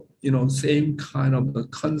feel, same kind of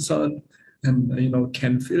concern and,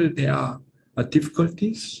 can feel their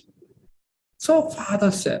difficulties? So Father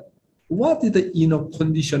said, what is the inner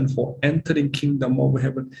condition for entering kingdom of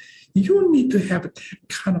heaven? You need to have that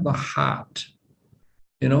kind of a heart,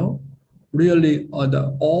 really,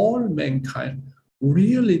 all mankind,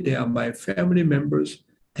 really they are my family members.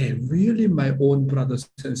 They're really my own brothers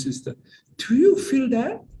and sisters. Do you feel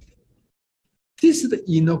that? This is the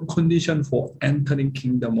inner condition for entering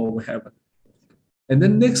kingdom of heaven. And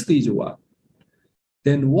then next is what?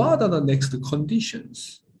 Then what are the next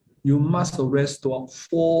conditions? You must restore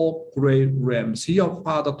 4 great realms. Here,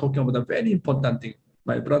 Father talking about a very important thing,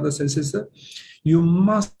 my brothers and sisters. You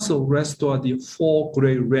must restore the 4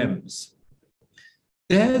 great realms.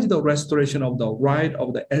 There's the restoration of the right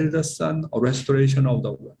of the elder son, a restoration of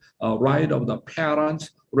the right of the parents,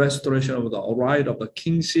 restoration of the right of the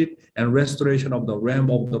kingship, and restoration of the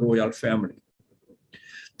realm of the royal family.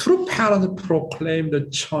 True parents proclaim the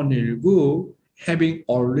천일구, having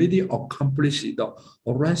already accomplished the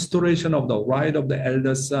restoration of the right of the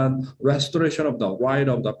elder son, restoration of the right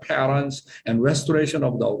of the parents, and restoration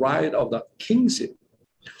of the right of the kingship.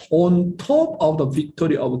 On top of the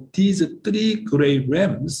victory of these 3 great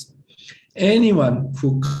realms, anyone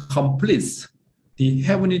who completes the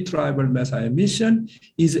heavenly tribal Messiah mission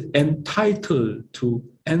is entitled to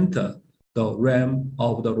enter the realm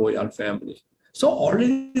of the royal family. So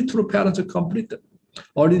already true parents are completed.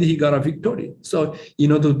 Already he got a victory. So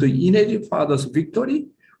in order to inherit Father's victory,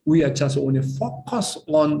 we are just only focused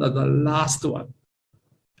on the last one,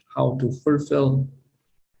 how to fulfill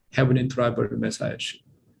heavenly tribal messiahship.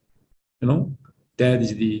 That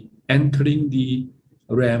is the entering the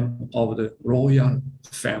realm of the royal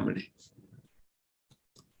family.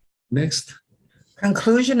 Next.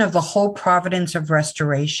 Conclusion of the whole providence of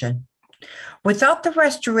restoration. Without the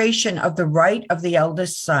restoration of the right of the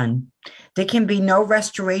eldest son, there can be no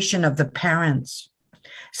restoration of the parents.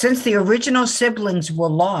 Since the original siblings were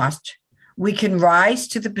lost, we can rise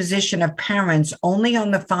to the position of parents only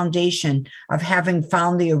on the foundation of having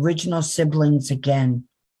found the original siblings again.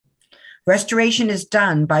 Restoration is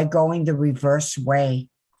done by going the reverse way.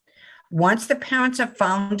 Once the parents are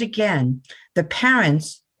found again, the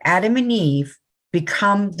parents, Adam and Eve,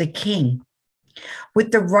 become the king.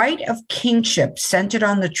 With the right of kingship centered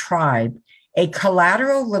on the tribe, a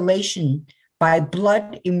collateral relation by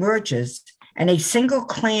blood emerges and a single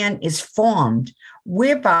clan is formed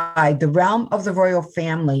whereby the realm of the royal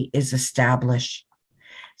family is established.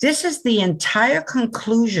 This is the entire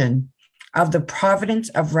conclusion of the providence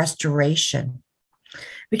of restoration.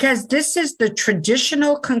 Because this is the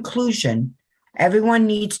traditional conclusion, everyone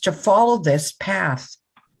needs to follow this path.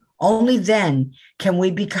 Only then can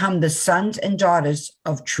we become the sons and daughters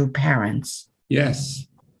of true parents. Yes.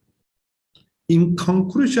 In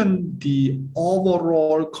conclusion, the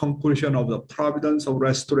overall conclusion of the providence of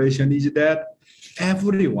restoration is that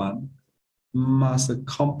everyone, must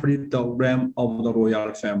complete the realm of the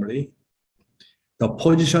royal family. The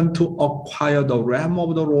position to acquire the realm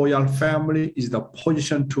of the royal family is the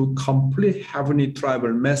position to complete heavenly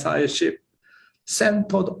tribal messiahship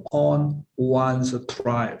centered on one's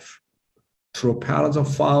tribe. True parents are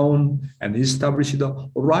found and establish the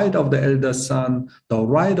right of the elder son, the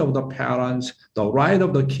right of the parents, the right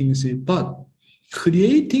of the kingship, but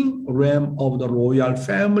creating realm of the royal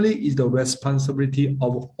family is the responsibility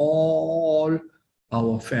of all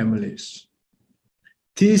our families.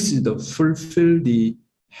 This is to fulfill the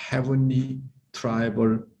heavenly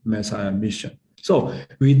tribal Messiah mission. So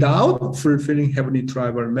without fulfilling heavenly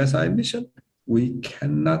tribal Messiah mission, we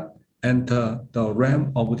cannot enter the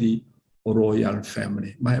realm of the royal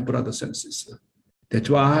family, my brothers and sisters. That's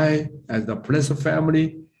why as the blessed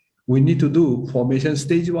family, we need to do formation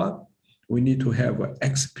stage 1. We need to have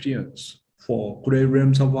experience for great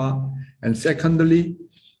realms of God. And secondly,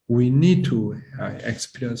 we need to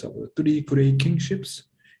experience of 3 great kingships.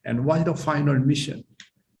 And what is the final mission?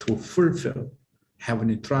 To fulfill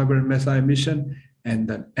heavenly tribal Messiah mission and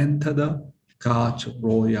then enter the God's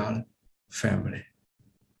royal family.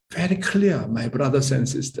 Very clear, my brothers and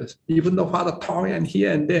sisters. Even though Father talking and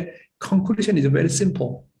here and there, conclusion is very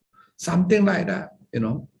simple. Something like that,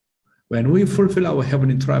 When we fulfill our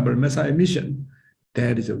heavenly tribal Messiah mission,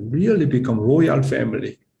 that is a really become royal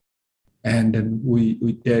family. And then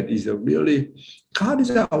that is a really, God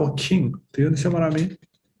is our king. Do you understand what I mean?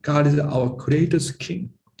 God is our greatest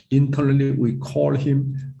king. Internally, we call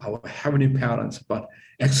him our heavenly parents, but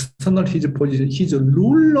external his position, he's a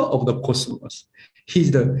ruler of the cosmos.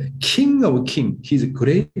 He's the king of kings. He's the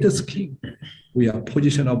greatest king. We are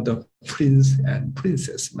position of the prince and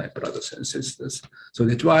princess, my brothers and sisters. So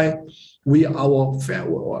that's why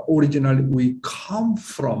originally we come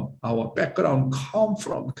from, our background come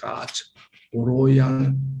from God's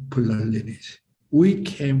royal blood lineage. We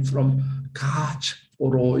came from God's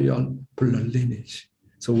royal blood lineage.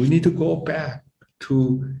 So we need to go back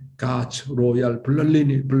to God's royal blood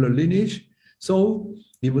lineage. So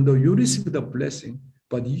even though you receive the blessing,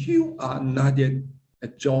 but you are not yet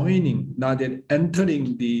joining, not yet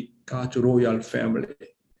entering the God's royal family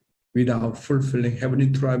without fulfilling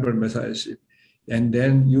heavenly tribal messiahship. And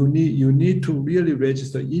then you need to really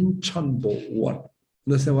register in Chunbo 1.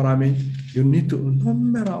 Understand what I mean? You need to, no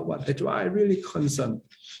matter what, that's why I really concern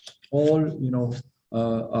all,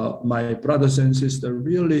 my brothers and sisters,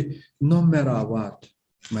 really, no matter what,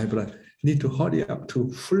 my brother, need to hurry up to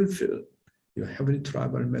fulfill your heavenly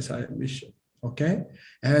tribal messiah mission, okay?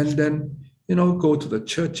 And then, go to the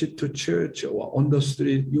church or on the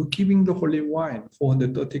street, you're giving the holy wine,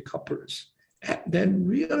 430 couples, and then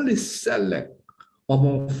really select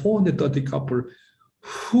among 430 couples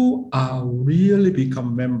who are really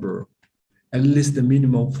become member, at least the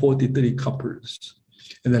minimum 43 couples,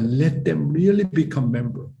 and then let them really become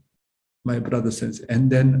member, my brothers and sisters, and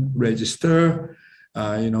then register,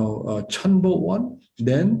 Chunbo 1,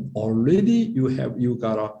 then already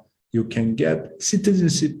you can get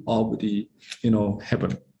citizenship of the,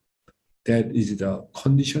 heaven. That is the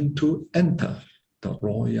condition to enter the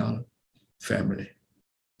royal family.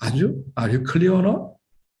 Are you clear or not?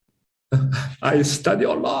 I study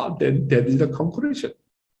a lot, then that is the conclusion,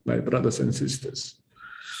 my brothers and sisters.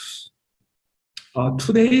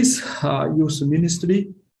 Today's youth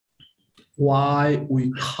ministry, why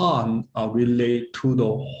we can't relate to the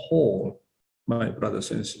whole, my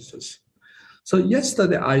brothers and sisters. So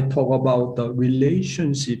yesterday I talked about the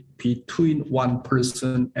relationship between one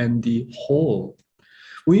person and the whole.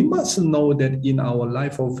 We must know that in our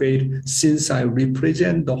life of faith, since I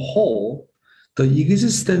represent the whole, the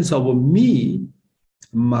existence of me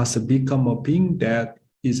must become a being that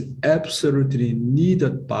is absolutely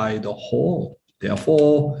needed by the whole.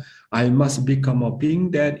 Therefore, I must become a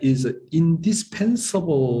being that is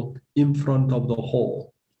indispensable in front of the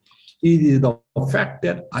whole. It is the fact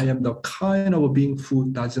that I am the kind of being who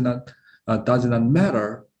does not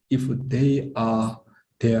matter if they are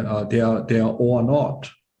or not.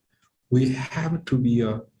 We have to be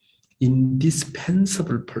an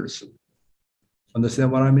indispensable person.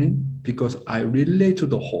 Understand what I mean? Because I relate to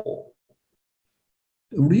the whole.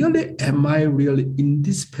 Really, am I really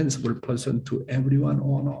indispensable person to everyone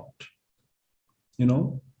or not?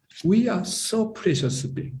 We are so precious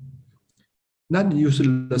being, not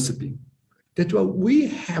useless being. That's why we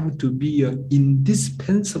have to be an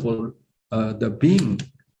indispensable the being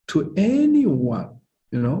to anyone.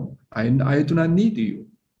 I do not need you.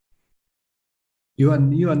 You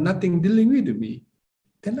are nothing dealing with me.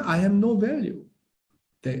 Then I have no value.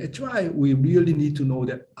 That's why we really need to know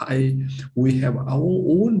that we have our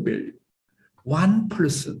own value. One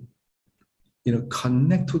person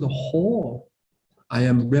connect to the whole. I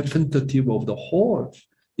am representative of the whole.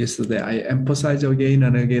 Yesterday, I emphasized again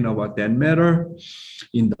and again about that matter.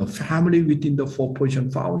 In the family within the Four-Position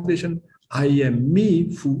Foundation, I am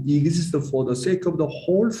me who exists for the sake of the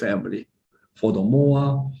whole family.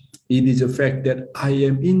 Furthermore, it is a fact that I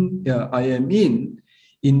am in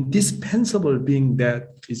indispensable being that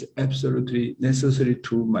is absolutely necessary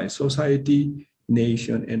to my society,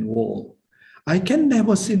 nation, and world. I can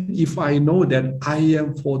never sin if I know that I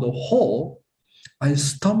am for the whole. I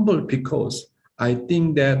stumble because I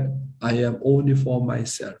think that I am only for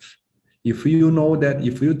myself. If you know that,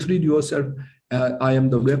 if you treat yourself, I am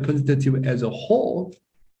the representative as a whole,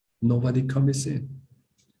 nobody commits sin.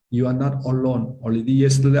 You are not alone. Already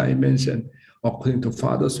yesterday I mentioned, according to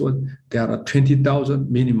Father's word, there are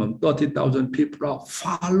 20,000, minimum 30,000 people are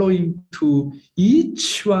following to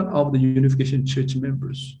each one of the Unification Church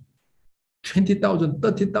members. 20,000,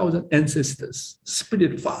 30,000 ancestors,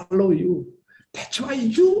 spirit follow you. That's why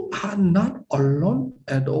you are not alone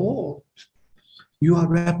at all. You are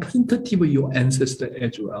representative of your ancestor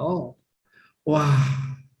as well.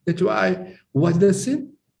 Wow. That's why, what does it?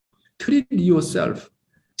 Treat yourself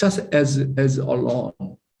just as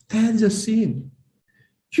alone. That's a sin.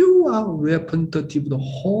 You are representative of the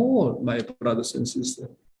whole, my brothers and sisters.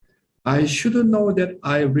 I should know that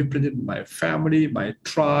I represent my family, my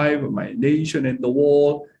tribe, my nation, and the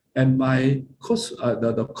world, and the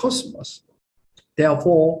cosmos.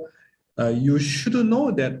 Therefore, you should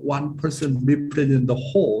know that one person represents the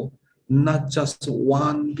whole, not just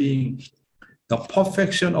one being. The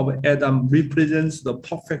perfection of Adam represents the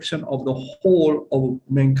perfection of the whole of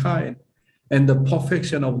mankind and the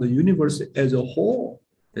perfection of the universe as a whole.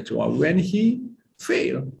 That's why when he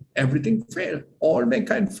failed, everything failed. All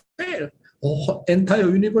mankind failed. The entire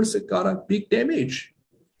universe got a big damage.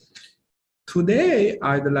 Today,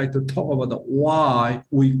 I'd like to talk about why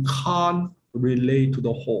we can't relate to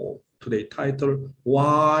the whole. Today's title,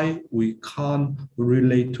 Why We Can't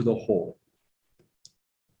Relate to the Whole.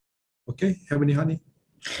 Okay, have any, honey?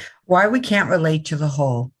 Why we can't relate to the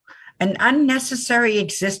whole. An unnecessary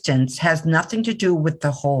existence has nothing to do with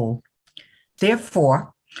the whole.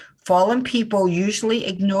 Therefore, fallen people usually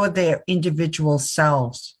ignore their individual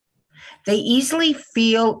selves. They easily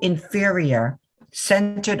feel inferior,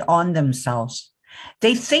 centered on themselves.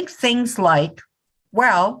 They think things like,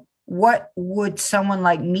 well, what would someone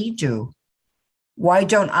like me do? Why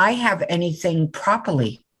don't I have anything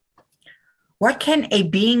properly? What can a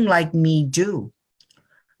being like me do?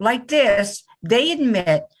 Like this, they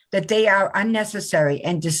admit that they are unnecessary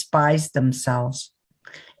and despise themselves.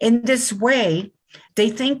 In this way,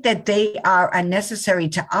 they think that they are unnecessary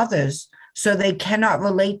to others, so they cannot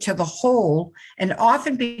relate to the whole and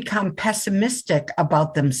often become pessimistic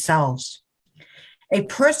about themselves. A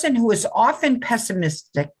person who is often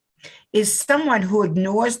pessimistic is someone who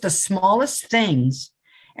ignores the smallest things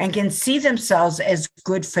and can see themselves as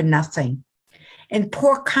good for nothing. In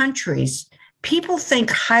poor countries, people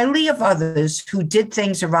think highly of others who did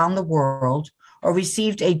things around the world or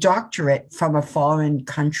received a doctorate from a foreign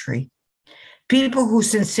country. People who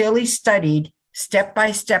sincerely studied step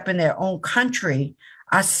by step in their own country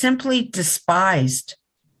are simply despised.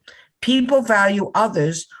 People value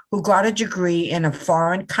others who got a degree in a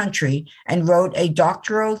foreign country and wrote a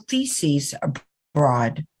doctoral thesis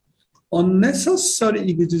abroad. Unnecessary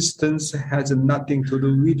existence has nothing to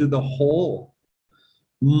do with the whole.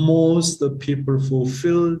 Most people who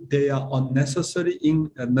feel they are unnecessary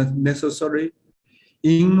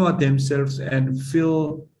ignore themselves and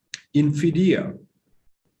feel inferior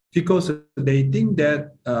because they think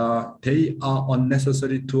that they are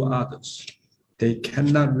unnecessary to others. They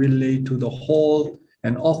cannot relate to the whole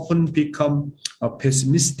and often become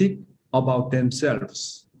pessimistic about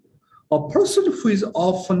themselves. A person who is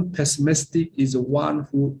often pessimistic is one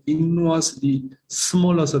who ignores the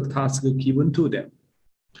smallest task given to them.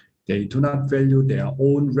 They do not value their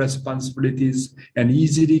own responsibilities and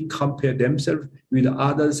easily compare themselves with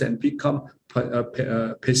others and become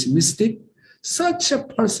pessimistic. Such a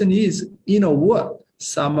person is, in a word,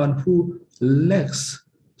 someone who lacks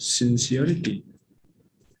sincerity.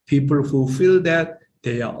 People who feel that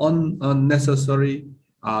they are unnecessary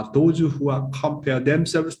are those who are compare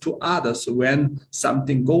themselves to others when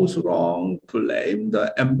something goes wrong, blame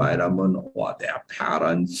the environment or their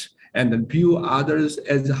parents, and then view others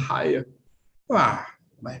as higher. Wow,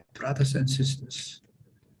 my brothers and sisters,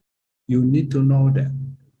 you need to know that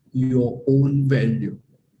your own value.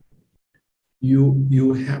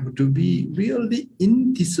 You have to be really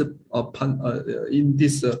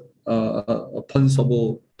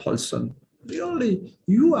indispensable person. Really,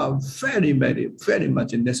 you are very, very, very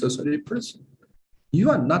much a necessary person. You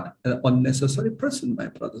are not an unnecessary person, my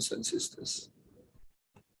brothers and sisters.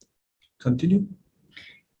 Continue.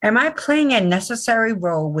 Am I playing a necessary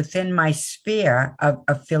role within my sphere of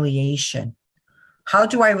affiliation? How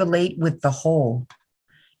do I relate with the whole?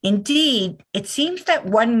 Indeed, it seems that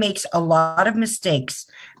one makes a lot of mistakes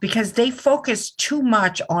because they focus too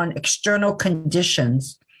much on external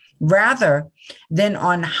conditions rather than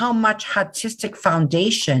on how much artistic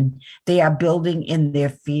foundation they are building in their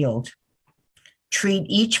field. Treat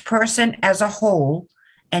each person as a whole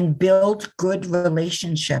and build good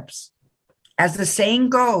relationships. As the saying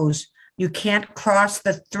goes, you can't cross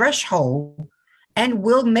the threshold and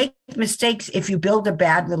will make mistakes if you build a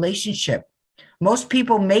bad relationship. Most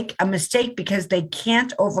people make a mistake because they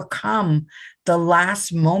can't overcome the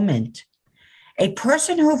last moment. A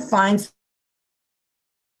person who finds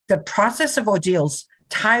the process of ordeals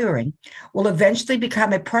tiring will eventually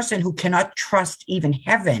become a person who cannot trust even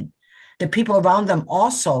heaven. The people around them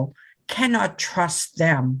also cannot trust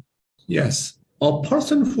them. Yes, a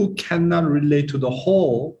person who cannot relate to the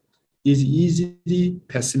whole is easily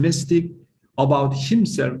pessimistic about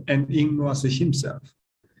himself and ignores himself.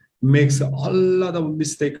 Makes a lot of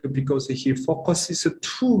mistakes because he focuses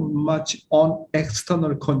too much on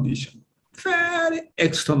external condition, very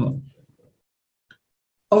external.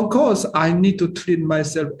 Of course, I need to treat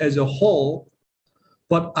myself as a whole,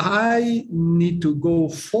 but I need to go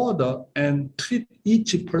further and treat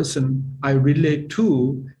each person I relate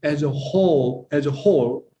to as a whole,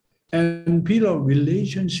 and build a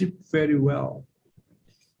relationship very well.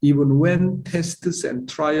 Even when tests and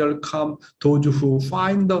trials come, those who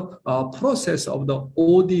find the process of the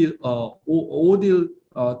ordeal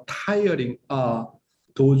tiring are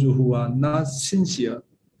those who are not sincere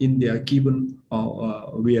in their given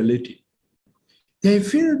reality. They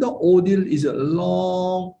feel the ordeal is a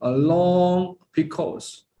long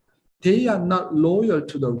because they are not loyal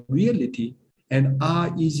to the reality and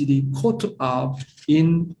are easily caught up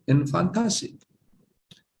in fantasy.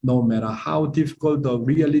 No matter how difficult the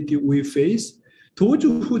reality we face, those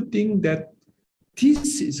who think that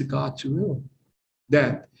this is God's will,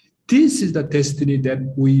 that this is the destiny that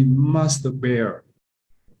we must bear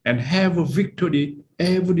and have a victory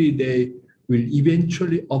every day will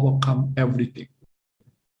eventually overcome everything.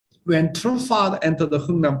 When True Father entered the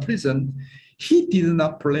Hungnam prison, he did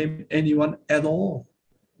not blame anyone at all.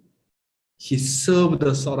 He served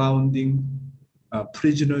the surrounding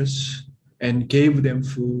prisoners and gave them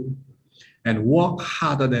food and worked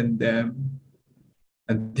harder than them.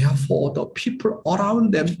 And therefore, the people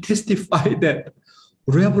around them testified that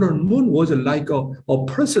Reverend Moon was like a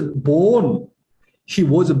person born. He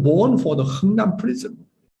was born for the Hungnam prison.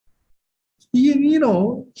 He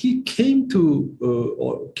came to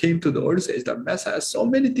the earth as the Messiah, so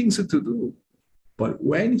many things to do. But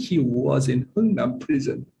when he was in Hungnam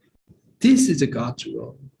prison, this is God's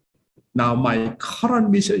will. Now my current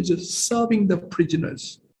mission is serving the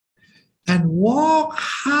prisoners and work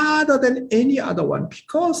harder than any other one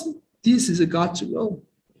because this is God's will.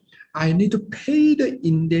 I need to pay the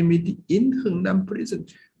indemnity in Hungnam prison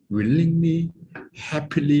willingly,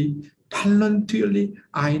 happily, voluntarily.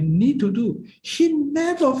 I need to do. He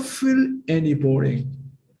never feel any boring.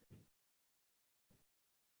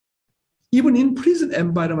 Even in prison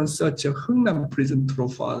environment, such a Hungnam prison True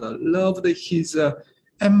Father loved his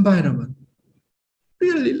environment,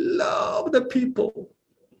 really loved the people,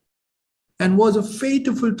 and was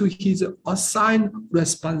faithful to his assigned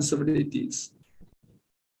responsibilities.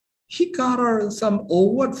 He got some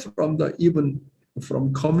award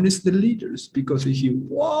from communist leaders because he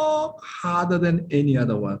worked harder than any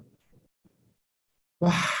other one.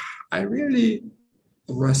 Wow, I really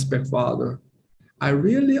respect Father. I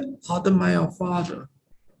really admire Father.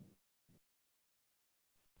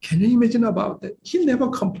 Can you imagine about that? He never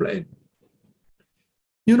complained.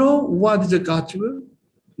 You know what is God's will?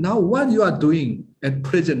 Now what you are doing at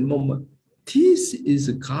present moment, this is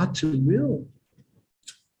God's will.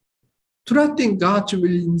 Do not think God's will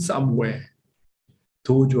in some way.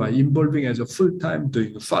 Those who are involving as a full-time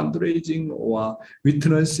doing fundraising or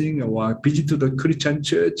witnessing or visit to the Christian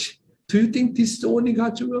church, do you think this is only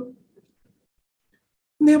God's will?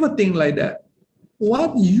 Never think like that.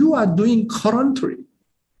 What you are doing currently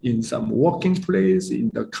in some working place,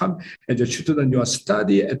 as a student, you are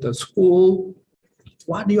studying at the school,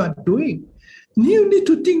 what you are doing, you need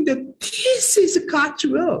to think that this is God's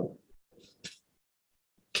will.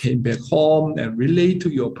 Came back home and relate to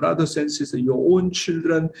your brothers and sisters, your own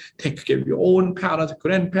children, take care of your own parents,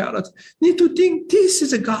 grandparents. Need to think this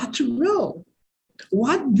is God's will.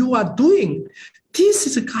 What you are doing, this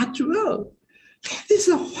is God's will. This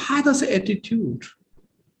is a father's attitude.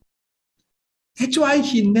 That's why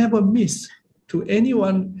he never missed to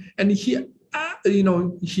anyone, and he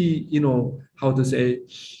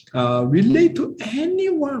relate to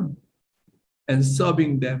anyone and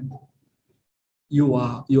serving them. You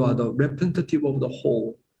are the representative of the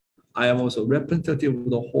whole. I am also representative of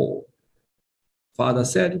the whole. Father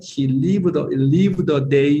said he lived the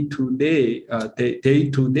day to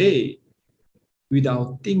day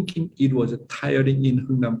without thinking it was tiring in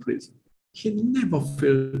Hunan prison. He never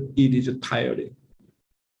felt it is tiring.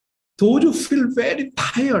 Those who feel very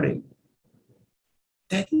tiring,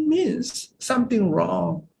 that means something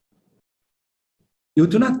wrong. You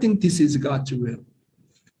do not think this is God's will.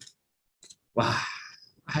 Wow,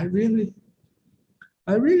 I really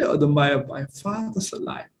admire my father's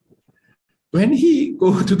life. When he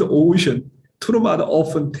go to the ocean, true mother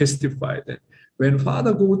often testified that when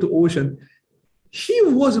father go to ocean, he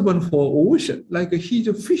was born for ocean, like he's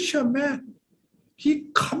a fisherman. He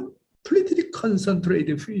completely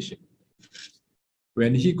concentrated fishing.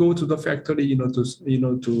 When he go to the factory,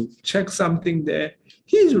 to check something there,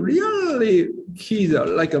 he's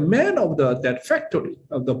like a man of that factory,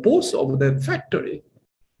 of the boss of that factory.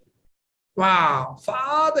 Wow,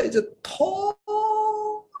 father is a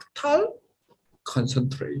total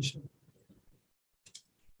concentration,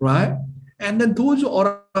 right? And then those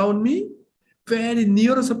around me, very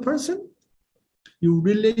nearest person, you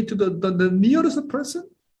relate to the nearest person,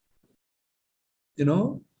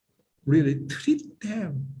 really treat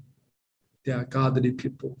them. They are godly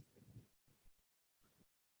people.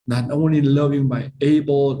 Not only loving my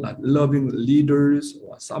able, not loving leaders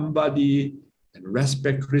or somebody, and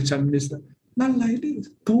respect Christian minister. Not like this.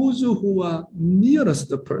 Those who are nearest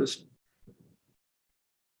the person,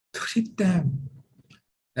 treat them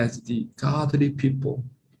as the godly people,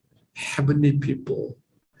 heavenly people.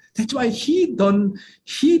 That's why he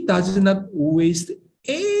does not waste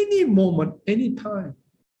any moment, any time.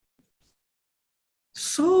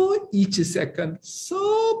 So each second,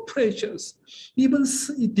 so precious, even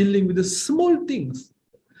dealing with the small things.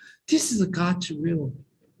 This is God's will.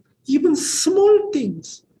 Even small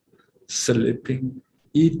things, sleeping,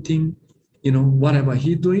 eating, whatever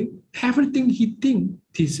he doing, everything he think,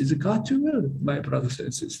 this is God's will, my brothers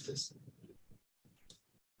and sisters.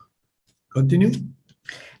 Continue.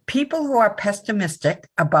 People who are pessimistic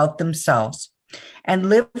about themselves and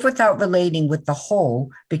live without relating with the whole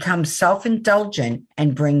become self-indulgent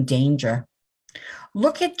and bring danger.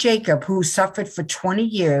 Look at Jacob, who suffered for 20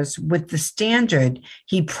 years with the standard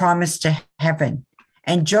he promised to heaven,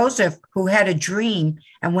 and Joseph, who had a dream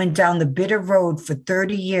and went down the bitter road for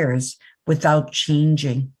 30 years without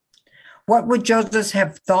changing. What would Joseph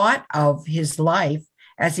have thought of his life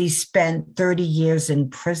as he spent 30 years in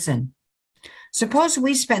prison? Suppose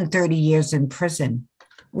we spend 30 years in prison.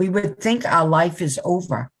 We would think our life is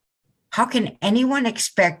over. How can anyone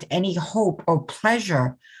expect any hope or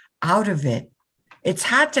pleasure out of it? It's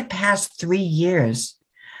hard to pass 3 years,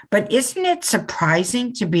 but isn't it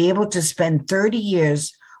surprising to be able to spend 30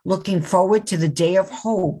 years looking forward to the day of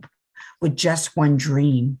hope with just one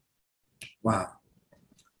dream? Wow.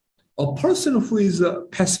 A person who is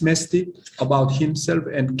pessimistic about himself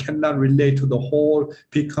and cannot relate to the whole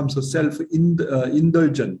becomes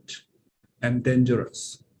self-indulgent and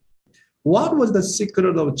dangerous. What was the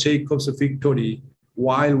secret of Jacob's victory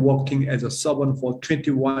while working as a servant for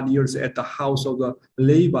 21 years at the house of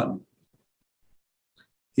Laban,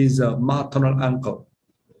 his maternal uncle?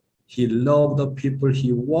 He loved the people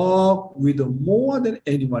he worked with more than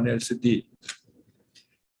anyone else did.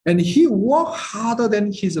 And he worked harder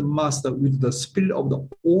than his master with the spirit of the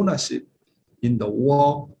ownership in the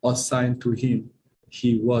work assigned to him.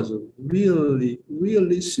 He was really,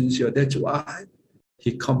 really sincere. That's why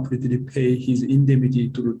he completely paid his indemnity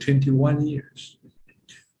through 21 years.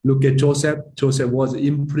 Look at Joseph. Joseph was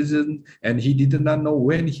in prison and he did not know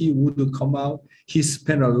when he would come out. He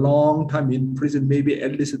spent a long time in prison, maybe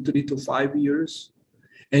at least 3 to 5 years.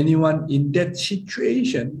 Anyone in that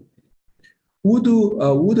situation would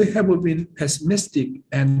have been pessimistic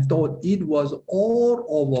and thought it was all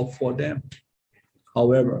over for them.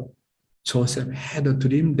 However, Joseph had a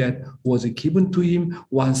dream that was given to him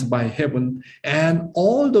once by heaven, and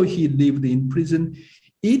although he lived in prison,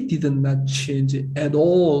 it did not change at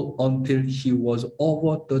all until he was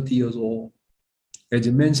over 30 years old. As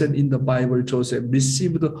mentioned in the Bible, Joseph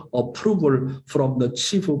received approval from the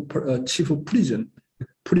chief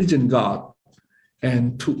prison guard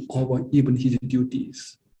and took over even his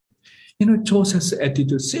duties. Joseph's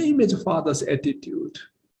attitude, same as father's attitude.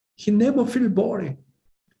 He never felt boring.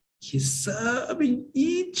 He's serving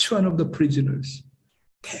each one of the prisoners,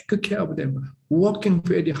 take care of them, working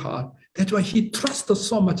very hard. That's why he trusted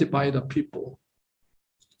so much by the people.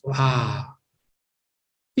 Wow,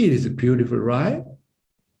 it is beautiful, right?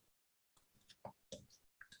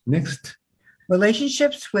 Next.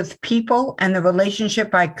 Relationships with people and the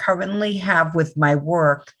relationship I currently have with my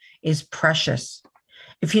work is precious.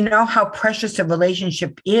 If you know how precious a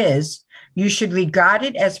relationship is, you should regard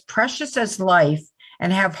it as precious as life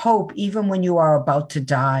and have hope even when you are about to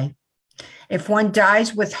die. If one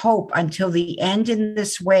dies with hope until the end in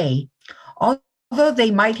this way, although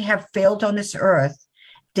they might have failed on this earth,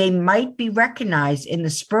 they might be recognized in the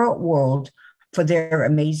spirit world for their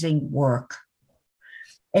amazing work.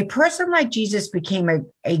 A person like Jesus became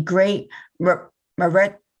a great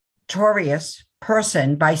meritorious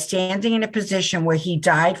person by standing in a position where he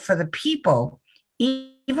died for the people,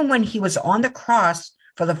 even when he was on the cross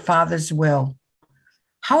for the Father's will.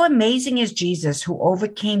 How amazing is Jesus, who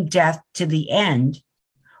overcame death to the end,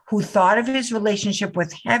 who thought of his relationship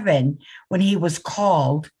with heaven when he was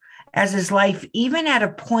called, as his life even at a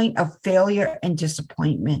point of failure and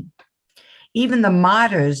disappointment. Even the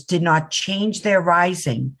martyrs did not change their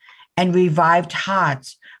rising and revived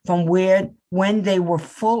hearts from when they were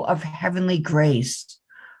full of heavenly grace.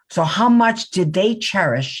 So how much did they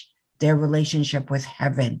cherish their relationship with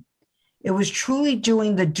heaven? It was truly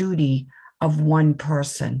doing the duty of one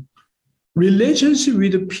person. Relationship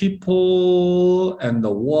with people and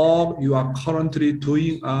the work you are currently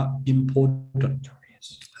doing are important.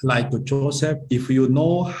 Like Joseph, if you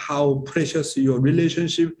know how precious your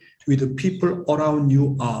relationship with the people around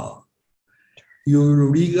you are, you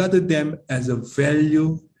regard them as a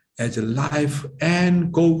value, as a life,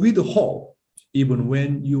 and go with hope, even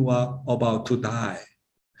when you are about to die.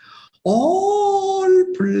 All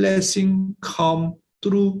blessings come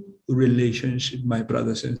through relationship, my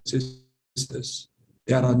brothers and sisters.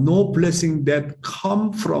 There are no blessings that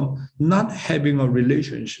come from not having a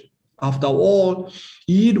relationship. After all,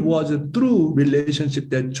 it was through relationship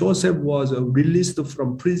that Joseph was released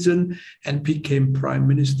from prison and became prime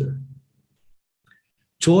minister.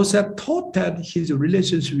 Joseph thought that his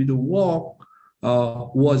relationship with the work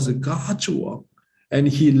was God's work, and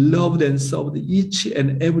he loved and served each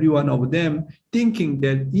and every one of them, thinking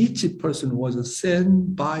that each person was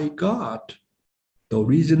sent by God. The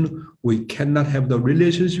reason we cannot have the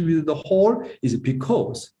relationship with the whole is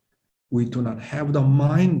because we do not have the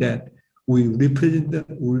mind that we represent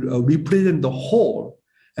the whole,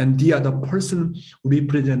 and the other person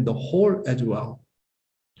represent the whole as well.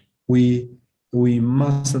 We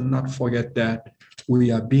must not forget that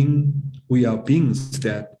we are beings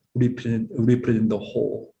that represent the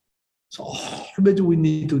whole. So always we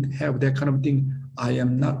need to have that kind of thing. I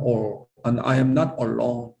am not all, and I am not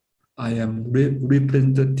alone. I am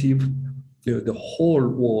representative of the whole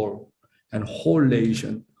world and whole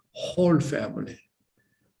nation, whole family.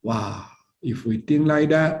 Wow! If we think like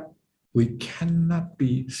that, we cannot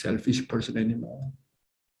be selfish person anymore.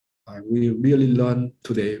 We really learned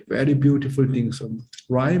today very beautiful things,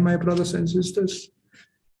 right, my brothers and sisters?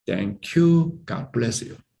 Thank you. God bless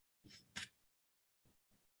you.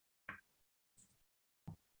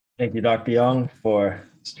 Thank you, Dr. Young, for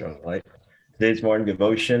strong light. Today's morning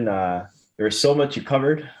devotion. There was so much you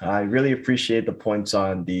covered. I really appreciate the points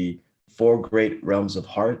on the 4 great realms of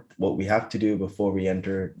heart, what we have to do before we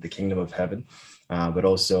enter the kingdom of heaven, but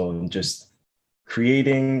also just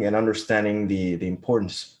creating and understanding the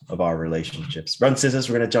importance of our relationships. Brothers and sisters,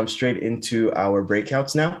 we're going to jump straight into our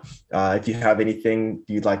breakouts now. If you have anything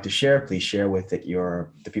you'd like to share, please share with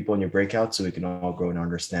the people in your breakout so we can all grow in our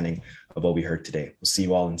understanding of what we heard today. We'll see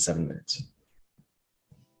you all in 7 minutes.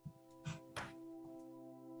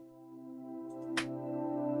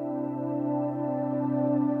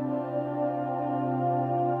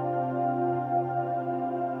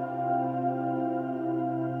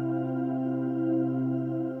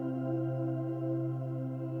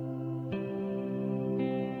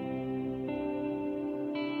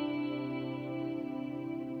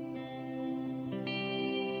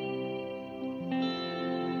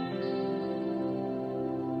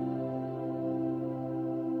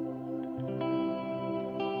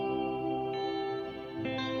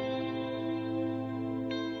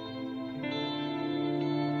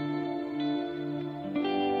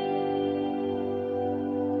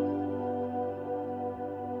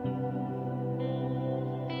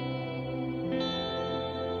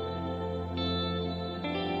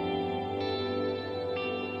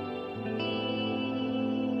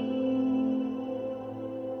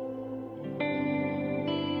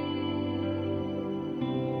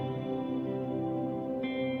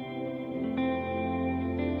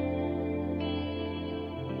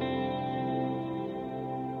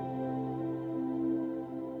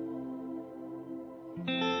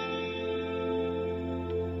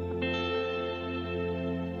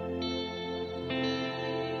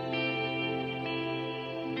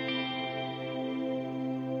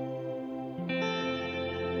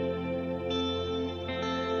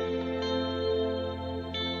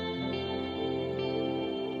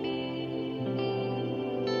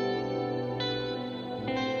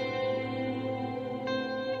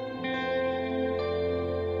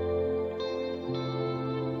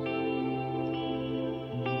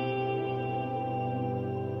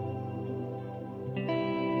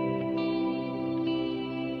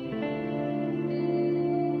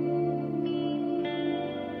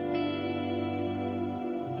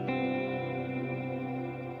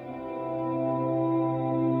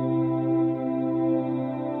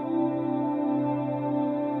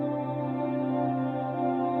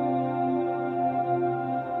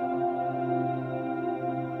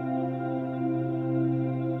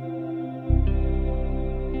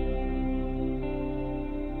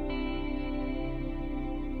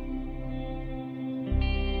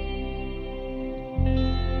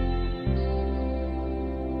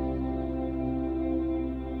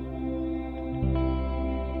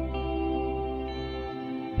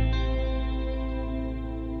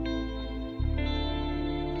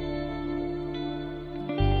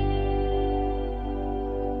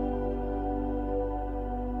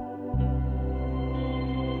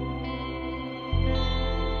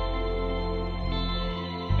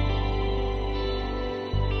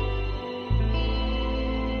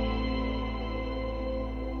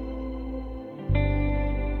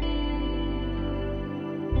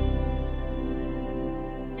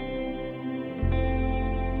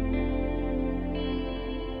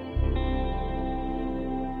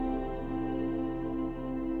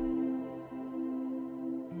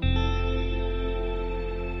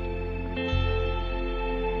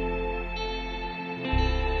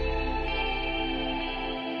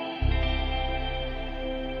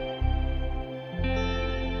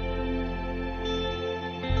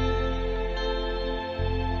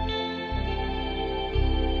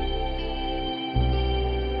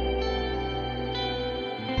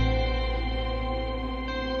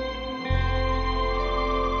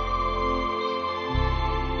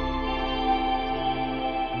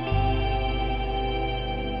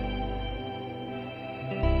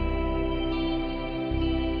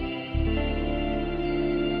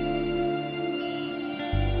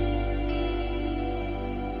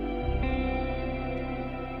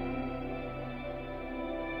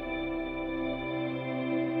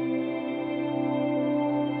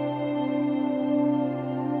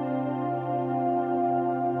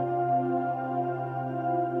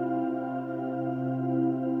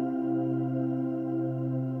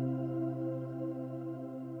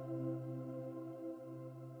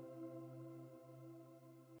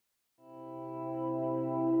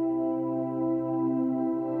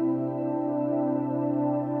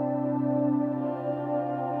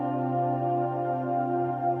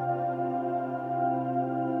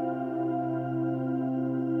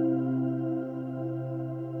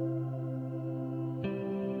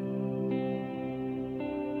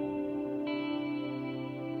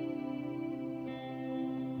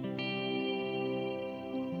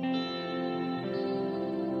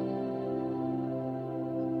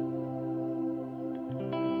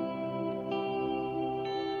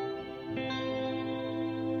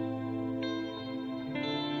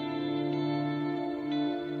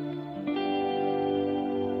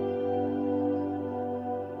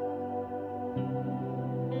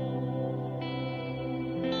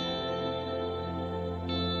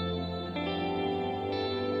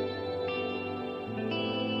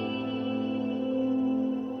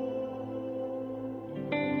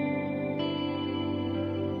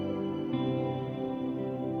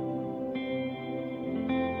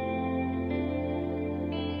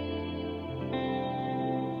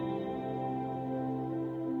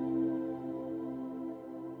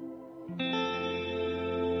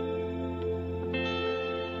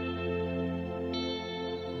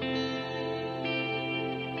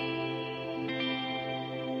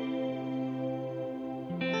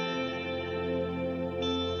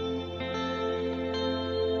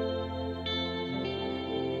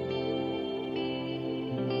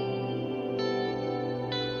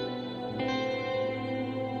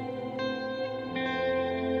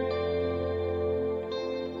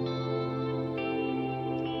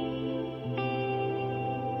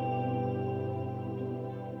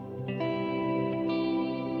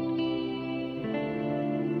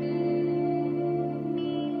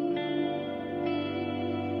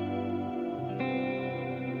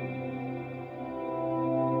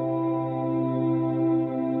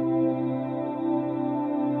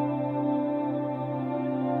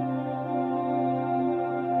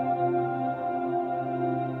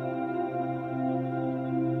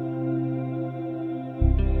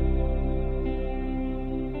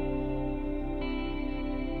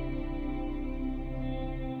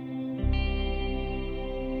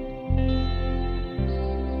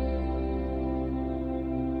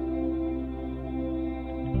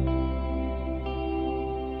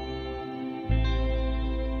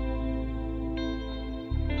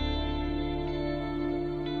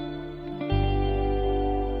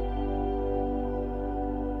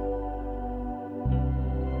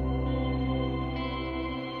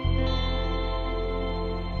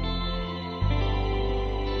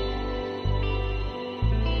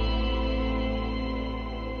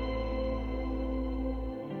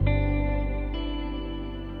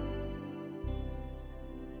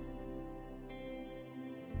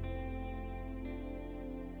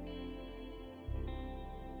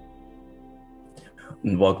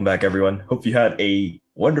 And welcome back, everyone. Hope you had a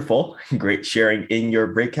wonderful, great sharing in your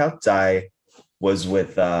breakout. I was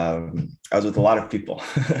with a lot of people,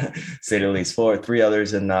 say the least, three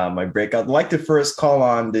others in my breakout. I'd like to first call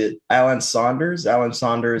on the Alan Saunders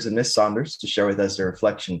and Miss Saunders to share with us their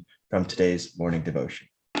reflection from today's morning devotion.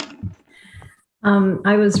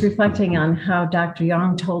 I was reflecting on how Dr.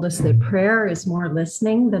 Yong told us that prayer is more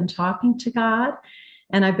listening than talking to God.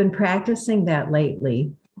 And I've been practicing that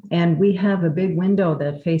lately. And we have a big window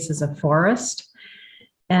that faces a forest.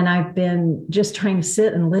 And I've been just trying to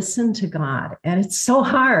sit and listen to God. And it's so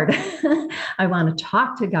hard. I want to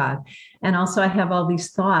talk to God. And also I have all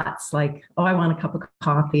these thoughts like, oh, I want a cup of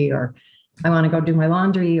coffee, or I want to go do my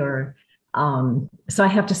laundry, or so I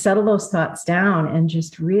have to settle those thoughts down and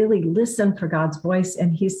just really listen for God's voice.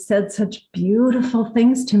 And he said such beautiful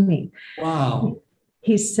things to me. Wow.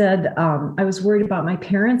 He said, I was worried about my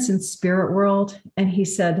parents in spirit world. And he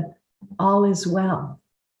said, all is well.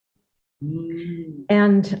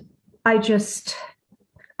 And I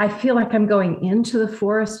feel like I'm going into the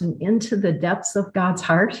forest and into the depths of God's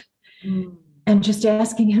heart and just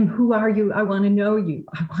asking him, who are you? I want to know you.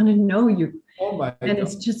 I want to know you. Oh my And God.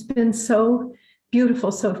 it's just been so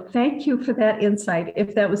beautiful. So thank you for that insight.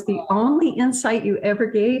 If that was the only insight you ever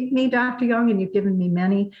gave me, Dr. Yong, and you've given me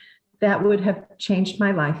many, that would have changed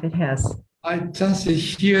my life. It has. I just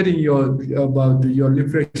hearing about your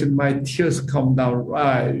reflection, my tears come down.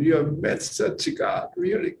 Right, your message, God,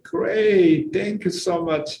 really great. Thank you so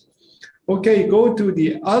much. Okay, go to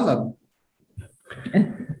the Alan.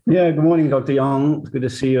 Yeah, good morning, Dr. Yong. It's good to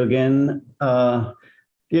see you again.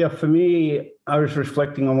 For me, I was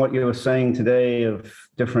reflecting on what you were saying today of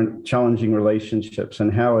different challenging relationships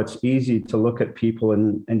and how it's easy to look at people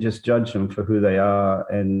and just judge them for who they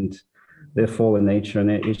are and their fallen nature and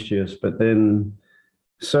their issues. But then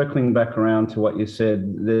circling back around to what you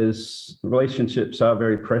said, relationships are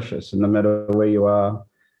very precious, and no matter where you are,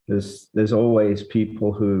 there's always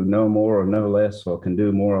people who know more or know less or can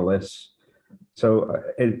do more or less. So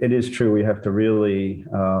it is true, we have to really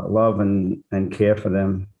love and care for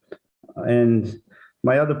them. And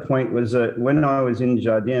my other point was that when I was in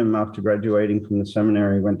Jardim after graduating from the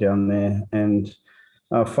seminary, went down there, and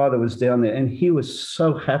our father was down there, and he was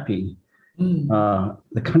so happy.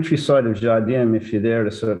 The countryside of Jardim, if you're there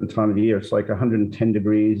at a certain time of the year, it's like 110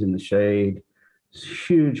 degrees in the shade,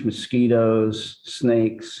 huge mosquitoes,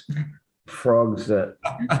 snakes, frogs that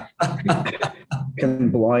can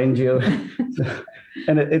blind you.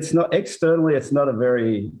 And it's not externally, it's not a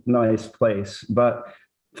very nice place, but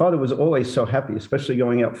Father was always so happy, especially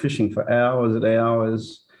going out fishing for hours and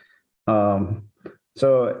hours. And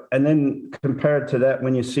then compared to that,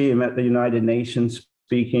 when you see him at the United Nations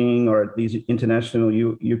speaking or at these international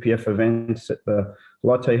UPF events at the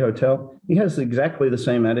Latte Hotel, he has exactly the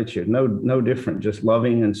same attitude, no different, just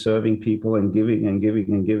loving and serving people and giving and giving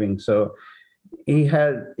and giving. So he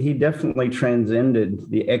definitely transcended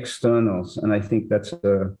the externals. And I think that's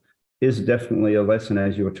is definitely a lesson,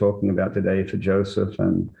 as you were talking about today, for Joseph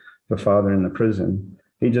and the father in the prison.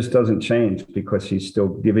 He just doesn't change because he's still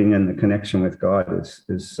giving, and the connection with God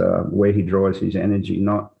is where he draws his energy,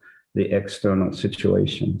 not the external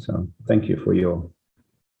situation. So thank you for your.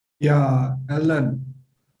 Yeah, Alan,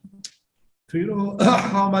 do you know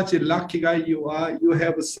how much lucky guy you are? You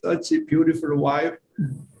have such a beautiful wife,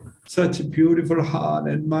 such a beautiful heart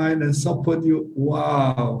and mind, and support you.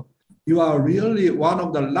 Wow, you are really one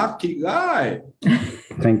of the lucky guy.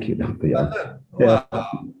 Thank you, Dr. Young. Wow. Yeah,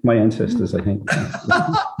 my ancestors, I think.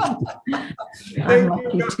 I'm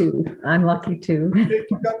lucky too. Thank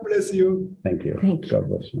you. God bless you. Thank you. Thank you. God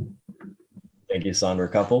bless you. Thank you, Sandra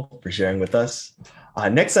couple, for sharing with us.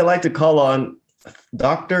 Next, I'd like to call on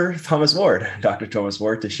Dr. Thomas Ward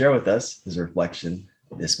to share with us his reflection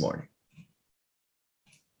this morning.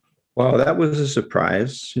 Wow, that was a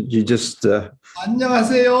surprise. You just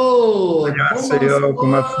안녕하세요. 안녕하세요.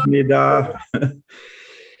 고맙습니다.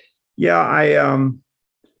 Yeah,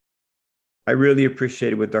 I really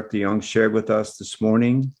appreciated what Dr. Young shared with us this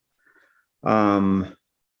morning.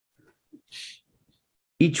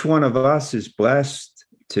 Each one of us is blessed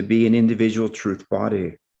to be an individual truth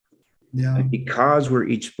body. Yeah. And because we're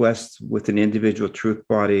each blessed with an individual truth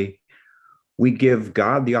body, we give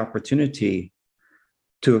God the opportunity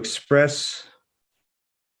to express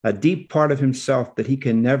a deep part of himself that he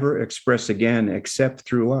can never express again except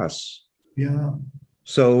through us. Yeah.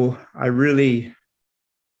 So I really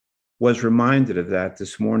was reminded of that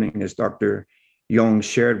this morning as Dr. Young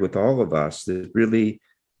shared with all of us, that really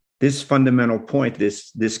this fundamental point,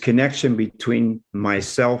 this connection between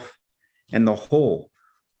myself and the whole,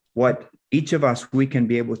 what each of us we can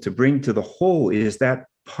be able to bring to the whole is that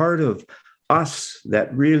part of us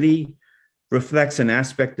that really reflects an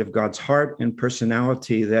aspect of God's heart and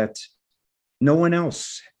personality that no one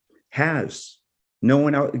else has. No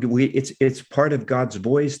one else. It's part of God's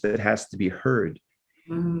voice that has to be heard.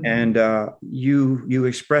 And you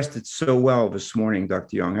expressed it so well this morning,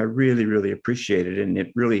 Dr. Young. I really, really appreciate it. And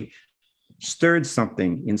it really stirred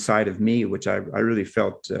something inside of me, which I really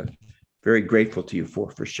felt very grateful to you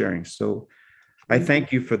for sharing. So I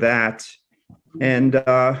thank you for that. And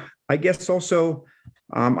I guess also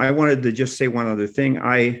I wanted to just say one other thing.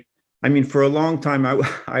 I mean, for a long time,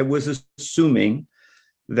 I was assuming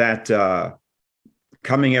that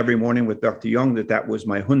coming every morning with Dr. Young, that was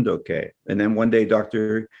my hoondokwae. And then one day,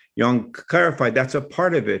 Dr. Young clarified that's a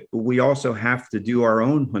part of it, but we also have to do our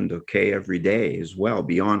own hoondokwae every day as well,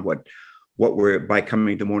 beyond what we're by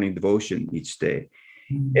coming to morning devotion each day.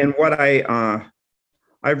 And what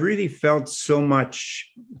I've really felt so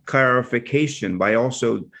much clarification by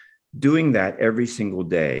also doing that every single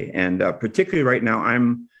day. And particularly right now,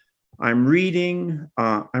 I'm reading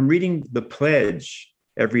the pledge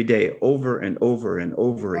every day over and over and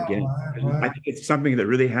over again. I think it's something that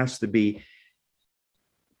really has to be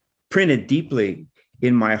printed deeply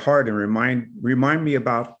in my heart and remind me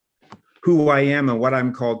about who I am and what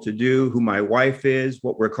I'm called to do, who my wife is,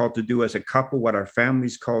 what we're called to do as a couple, what our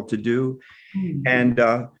family's called to do. And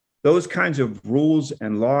those kinds of rules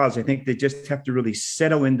and laws, I think they just have to really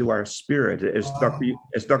settle into our spirit. As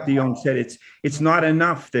Dr. Young said, it's not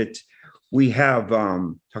enough that we have,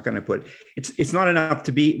 how can I put it? It's not enough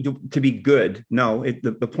to be good. No,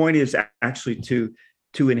 the point is actually to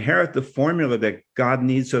inherit the formula that God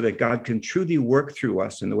needs so that God can truly work through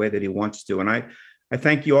us in the way that he wants to. And I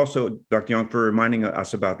thank you also, Dr. Young, for reminding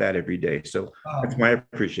us about that every day. So that's my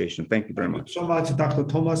appreciation. Thank you very much. Thank you so much, Dr.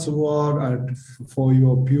 Thomas Ward, for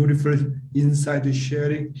your beautiful insight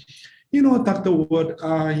sharing. You know, Dr. Ward,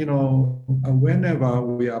 whenever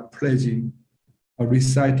we are pledging or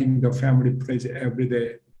reciting the family pledge every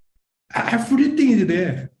day, everything is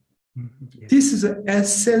there. This is the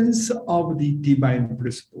essence of the divine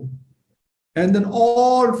principle. And then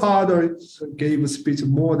all fathers gave a speech,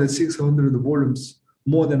 more than 600 volumes,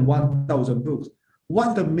 more than 1,000 books.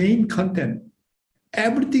 What the main content?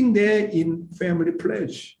 Everything there in family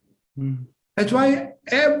pledge. That's why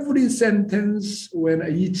every sentence, when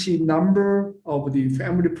each number of the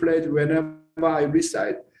family pledge, whenever I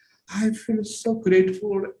recite, I feel so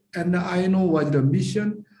grateful, and I know what the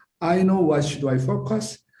mission. I know what should I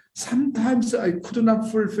focus. Sometimes I could not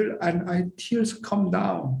fulfill, and tears come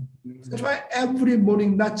down. That's why every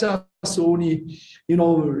morning, not just only,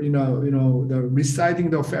 the reciting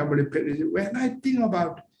the family pledge. When I think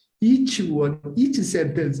about each word, each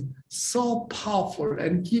sentence, so powerful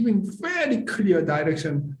and giving very clear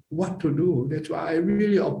direction what to do. That's why I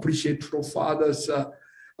really appreciate our fathers.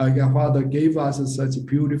 Father gave us such a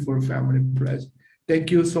beautiful family pledge.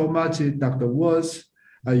 Thank you so much, Dr. Woods.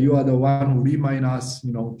 You are the one who remind us,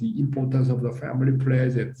 the importance of the family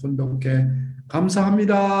pledge and hoondokwae.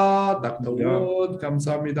 감사합니다, Dr. Wood.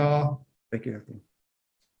 감사합니다. Thank you.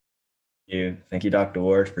 Thank you, Dr.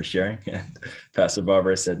 Ward, for sharing. And Pastor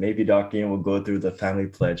Barbara said, maybe Dr. Ian will go through the family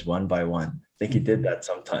pledge one by one. I think he did that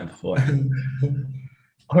sometime before.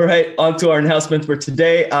 All right, on to our announcement for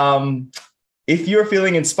today. If you're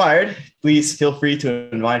feeling inspired, please feel free to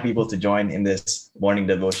invite people to join in this morning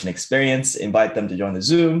devotion experience. Invite them to join the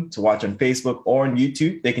Zoom, to watch on Facebook or on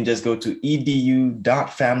YouTube. They can just go to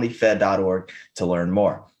edu.familyfed.org to learn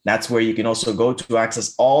more. That's where you can also go to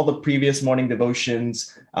access all the previous morning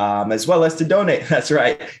devotions, as well as to donate. That's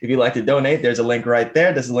right. If you'd like to donate, there's a link right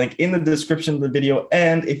there. There's a link in the description of the video.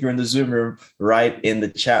 And if you're in the Zoom room, right in the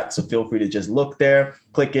chat. So feel free to just look there,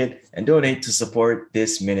 click it, and donate to support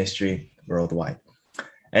this ministry worldwide.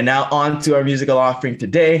 And now on to our musical offering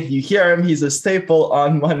today. You hear him. He's a staple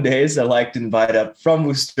on Mondays. I'd like to invite up from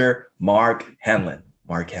Worcester, Mark Hanlon.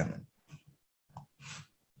 Mark Hanlon.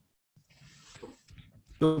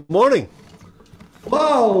 Good morning.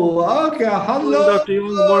 Wow. Okay. Hello. Dr. Young.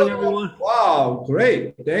 Good morning, everyone. Wow.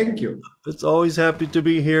 Great. Thank you. It's always happy to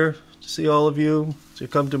be here to see all of you, to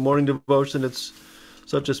come to morning devotion. It's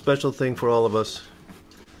such a special thing for all of us.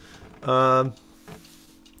 And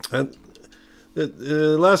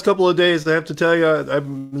the last couple of days, I have to tell you, I've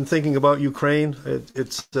been thinking about Ukraine.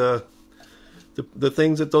 It's the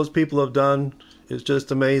things that those people have done is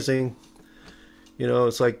just amazing.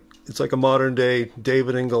 It's like a modern day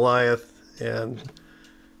David and Goliath, and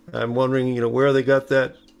I'm wondering, where they got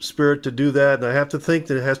that spirit to do that. And I have to think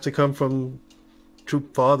that it has to come from true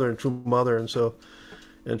father and true mother, and so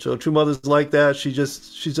true mother's like that. She's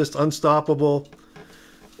just unstoppable,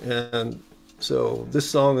 and so this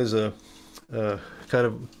song is a kind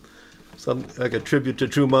of some like a tribute to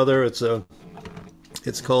True Mother. It's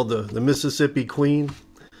called the Mississippi Queen,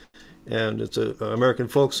 and it's an American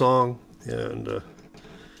folk song, and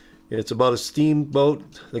it's about a steamboat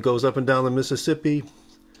that goes up and down the Mississippi,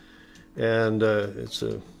 and it's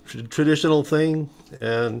a traditional thing,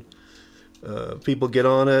 and people get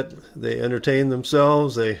on it, they entertain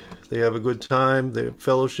themselves, they have a good time, they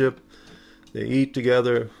fellowship, they eat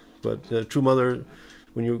together. But True Mother,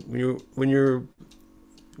 when you're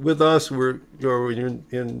with us, when you're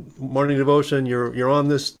in morning devotion, you're on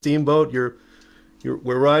this steamboat, we're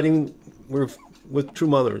with True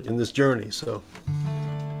Mother in this journey. So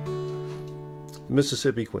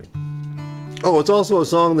Mississippi Queen. Oh, it's also a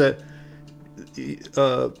song that you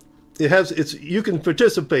can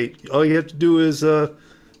participate. All you have to do is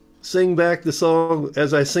sing back the song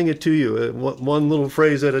as I sing it to you, one little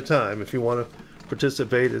phrase at a time. If you want to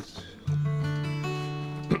participate, it's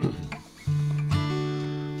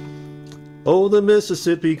oh, the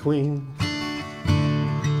Mississippi Queen,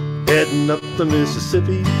 heading up the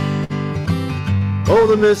Mississippi. Oh,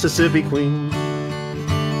 the Mississippi Queen,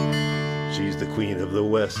 she's the queen of the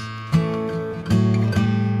West.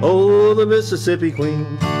 Oh, the Mississippi Queen,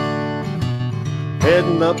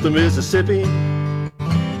 heading up the Mississippi.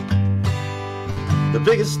 The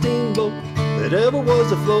biggest steamboat that ever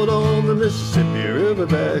was afloat on the Mississippi River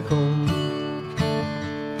back home.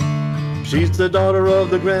 She's the daughter of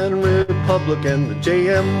the Grand Republic and the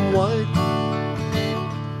J.M. White.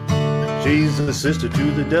 She's the sister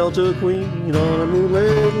to the Delta Queen on a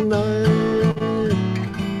moonlit night.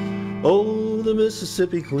 Oh, the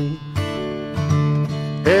Mississippi Queen,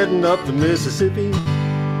 heading up the Mississippi.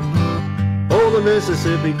 Oh, the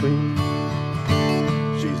Mississippi Queen,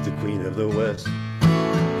 she's the queen of the West.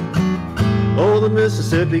 Oh, the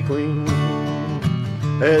Mississippi Queen,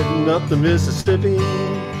 heading up the Mississippi.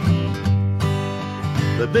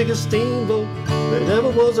 The biggest steamboat that ever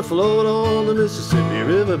was afloat on the Mississippi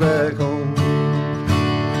River back home.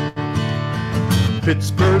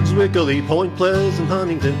 Pittsburgh's Wickley, Point Pleasant,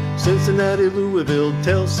 Huntington, Cincinnati, Louisville,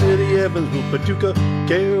 Tell City, Evansville, Paducah,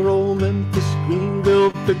 Cairo, Memphis,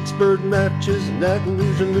 Greenville, Pittsburgh, Natchez, Baton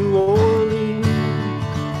Rouge, and New Orleans.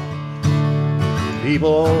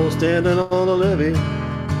 People all standing on the levee,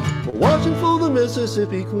 watching for the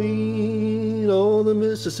Mississippi Queen. Oh, the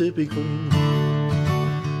Mississippi Queen,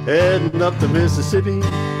 heading up the Mississippi.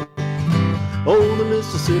 Oh, the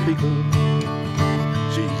Mississippi Queen,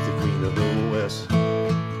 she's the queen of the West.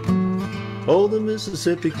 Oh, the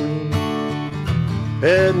Mississippi Queen,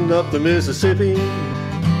 heading up the Mississippi.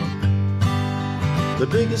 The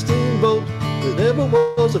biggest steamboat that ever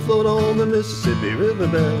was afloat on the Mississippi River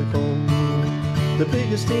back home. The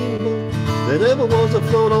biggest steamboat that ever was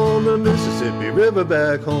afloat on the Mississippi River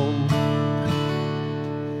back home.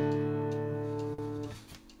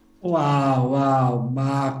 Wow,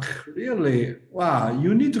 Mark, really, wow,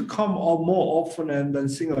 you need to come more often and then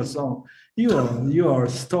sing a song. Your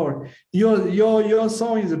story, your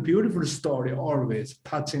song is a beautiful story, always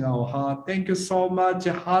touching our heart. Thank you so much,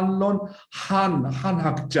 Han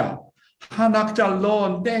Hakja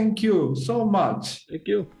Lon, thank you so much. Thank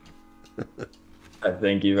you.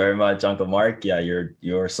 Thank you very much, Uncle Mark. Yeah,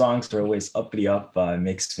 your songs are always uppity up.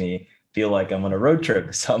 Makes me feel like I'm on a road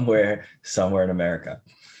trip somewhere in America.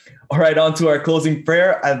 All right, on to our closing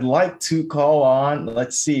prayer. I'd like to call on,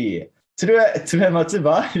 let's see, if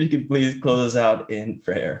you could please close us out in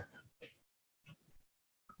prayer.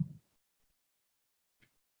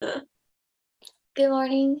 Good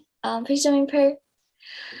morning. Please join me in prayer.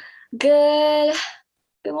 Good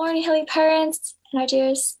morning, Heavenly Parents and our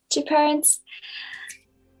dearest two parents.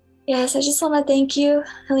 Yes, I just want to thank you,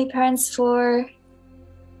 Heavenly Parents, for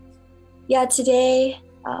today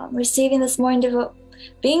receiving this morning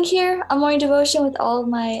being here on morning devotion with all of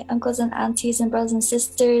my uncles and aunties and brothers and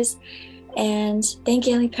sisters. And thank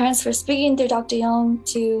you, Heavenly Parents, for speaking through Dr. Yong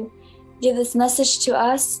to give this message to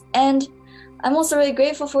us. And I'm also really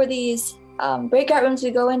grateful for these breakout rooms we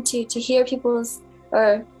go into to hear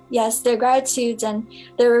their gratitudes and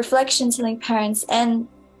their reflections, Heavenly Parents. And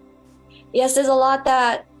yes, there's a lot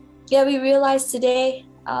that we realize today,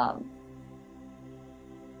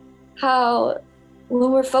 how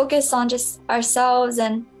when we're focused on just ourselves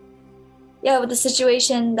and with the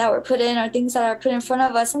situation that we're put in or things that are put in front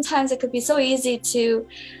of us, sometimes it could be so easy to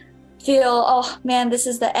feel, oh man, this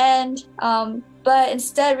is the end. But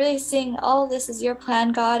instead really seeing, oh, this is your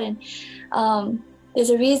plan, God, and there's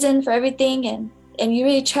a reason for everything, and you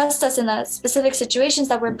really trust us in the specific situations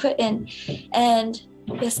that we're put in. And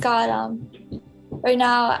yes, God, right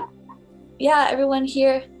now, everyone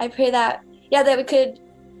here, I pray that that we could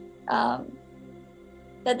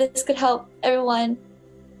that this could help everyone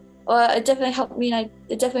well, it definitely helped me, and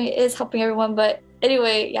it definitely is helping everyone. But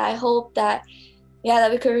anyway, yeah, I hope that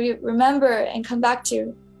we could remember and come back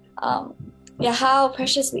to how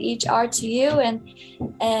precious we each are to you,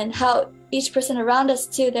 and how each person around us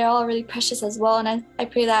too, they're all really precious as well. And I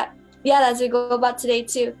pray that as we go about today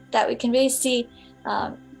too, that we can really see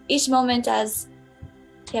each moment as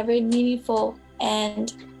very meaningful.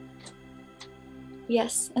 And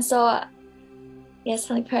so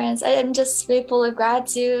Heavenly Parents, I'm just very full of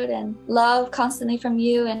gratitude and love constantly from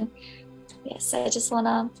you. And I just want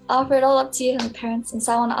to offer it all up to you, Heavenly Parents. And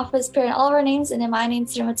so I want to offer this prayer in all of our names, and in my name,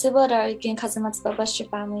 bless your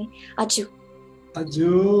family. Aju.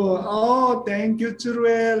 Aju. Oh, thank you,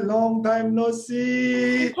 Churwe. Long time no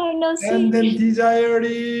see. And then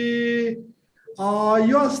Desiree.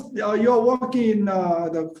 You're working in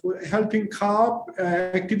the helping CARP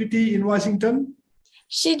activity in Washington.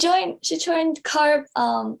 She joined CARP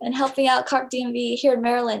and helping out CARP DMV here in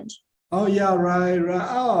Maryland. Oh yeah, right.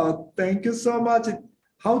 Oh, thank you so much.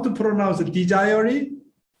 How to pronounce it? Desiree?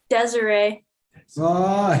 Desiree.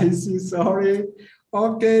 I'm so sorry.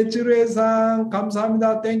 Okay, Churwe-san,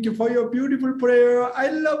 감사합니다. Thank you for your beautiful prayer. I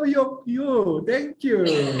love you. Thank you.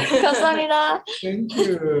 감사합니다. Thank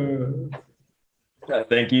you.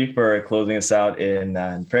 Thank you for closing us out in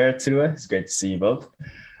prayer, Churwe. It's great to see you both.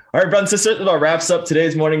 All right, brothers and sisters, that wraps up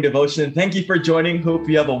today's morning devotion. Thank you for joining. Hope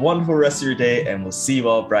you have a wonderful rest of your day, and we'll see you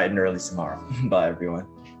all bright and early tomorrow. Bye, everyone.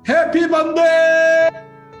 Happy Monday!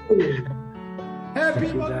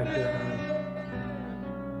 Happy Monday!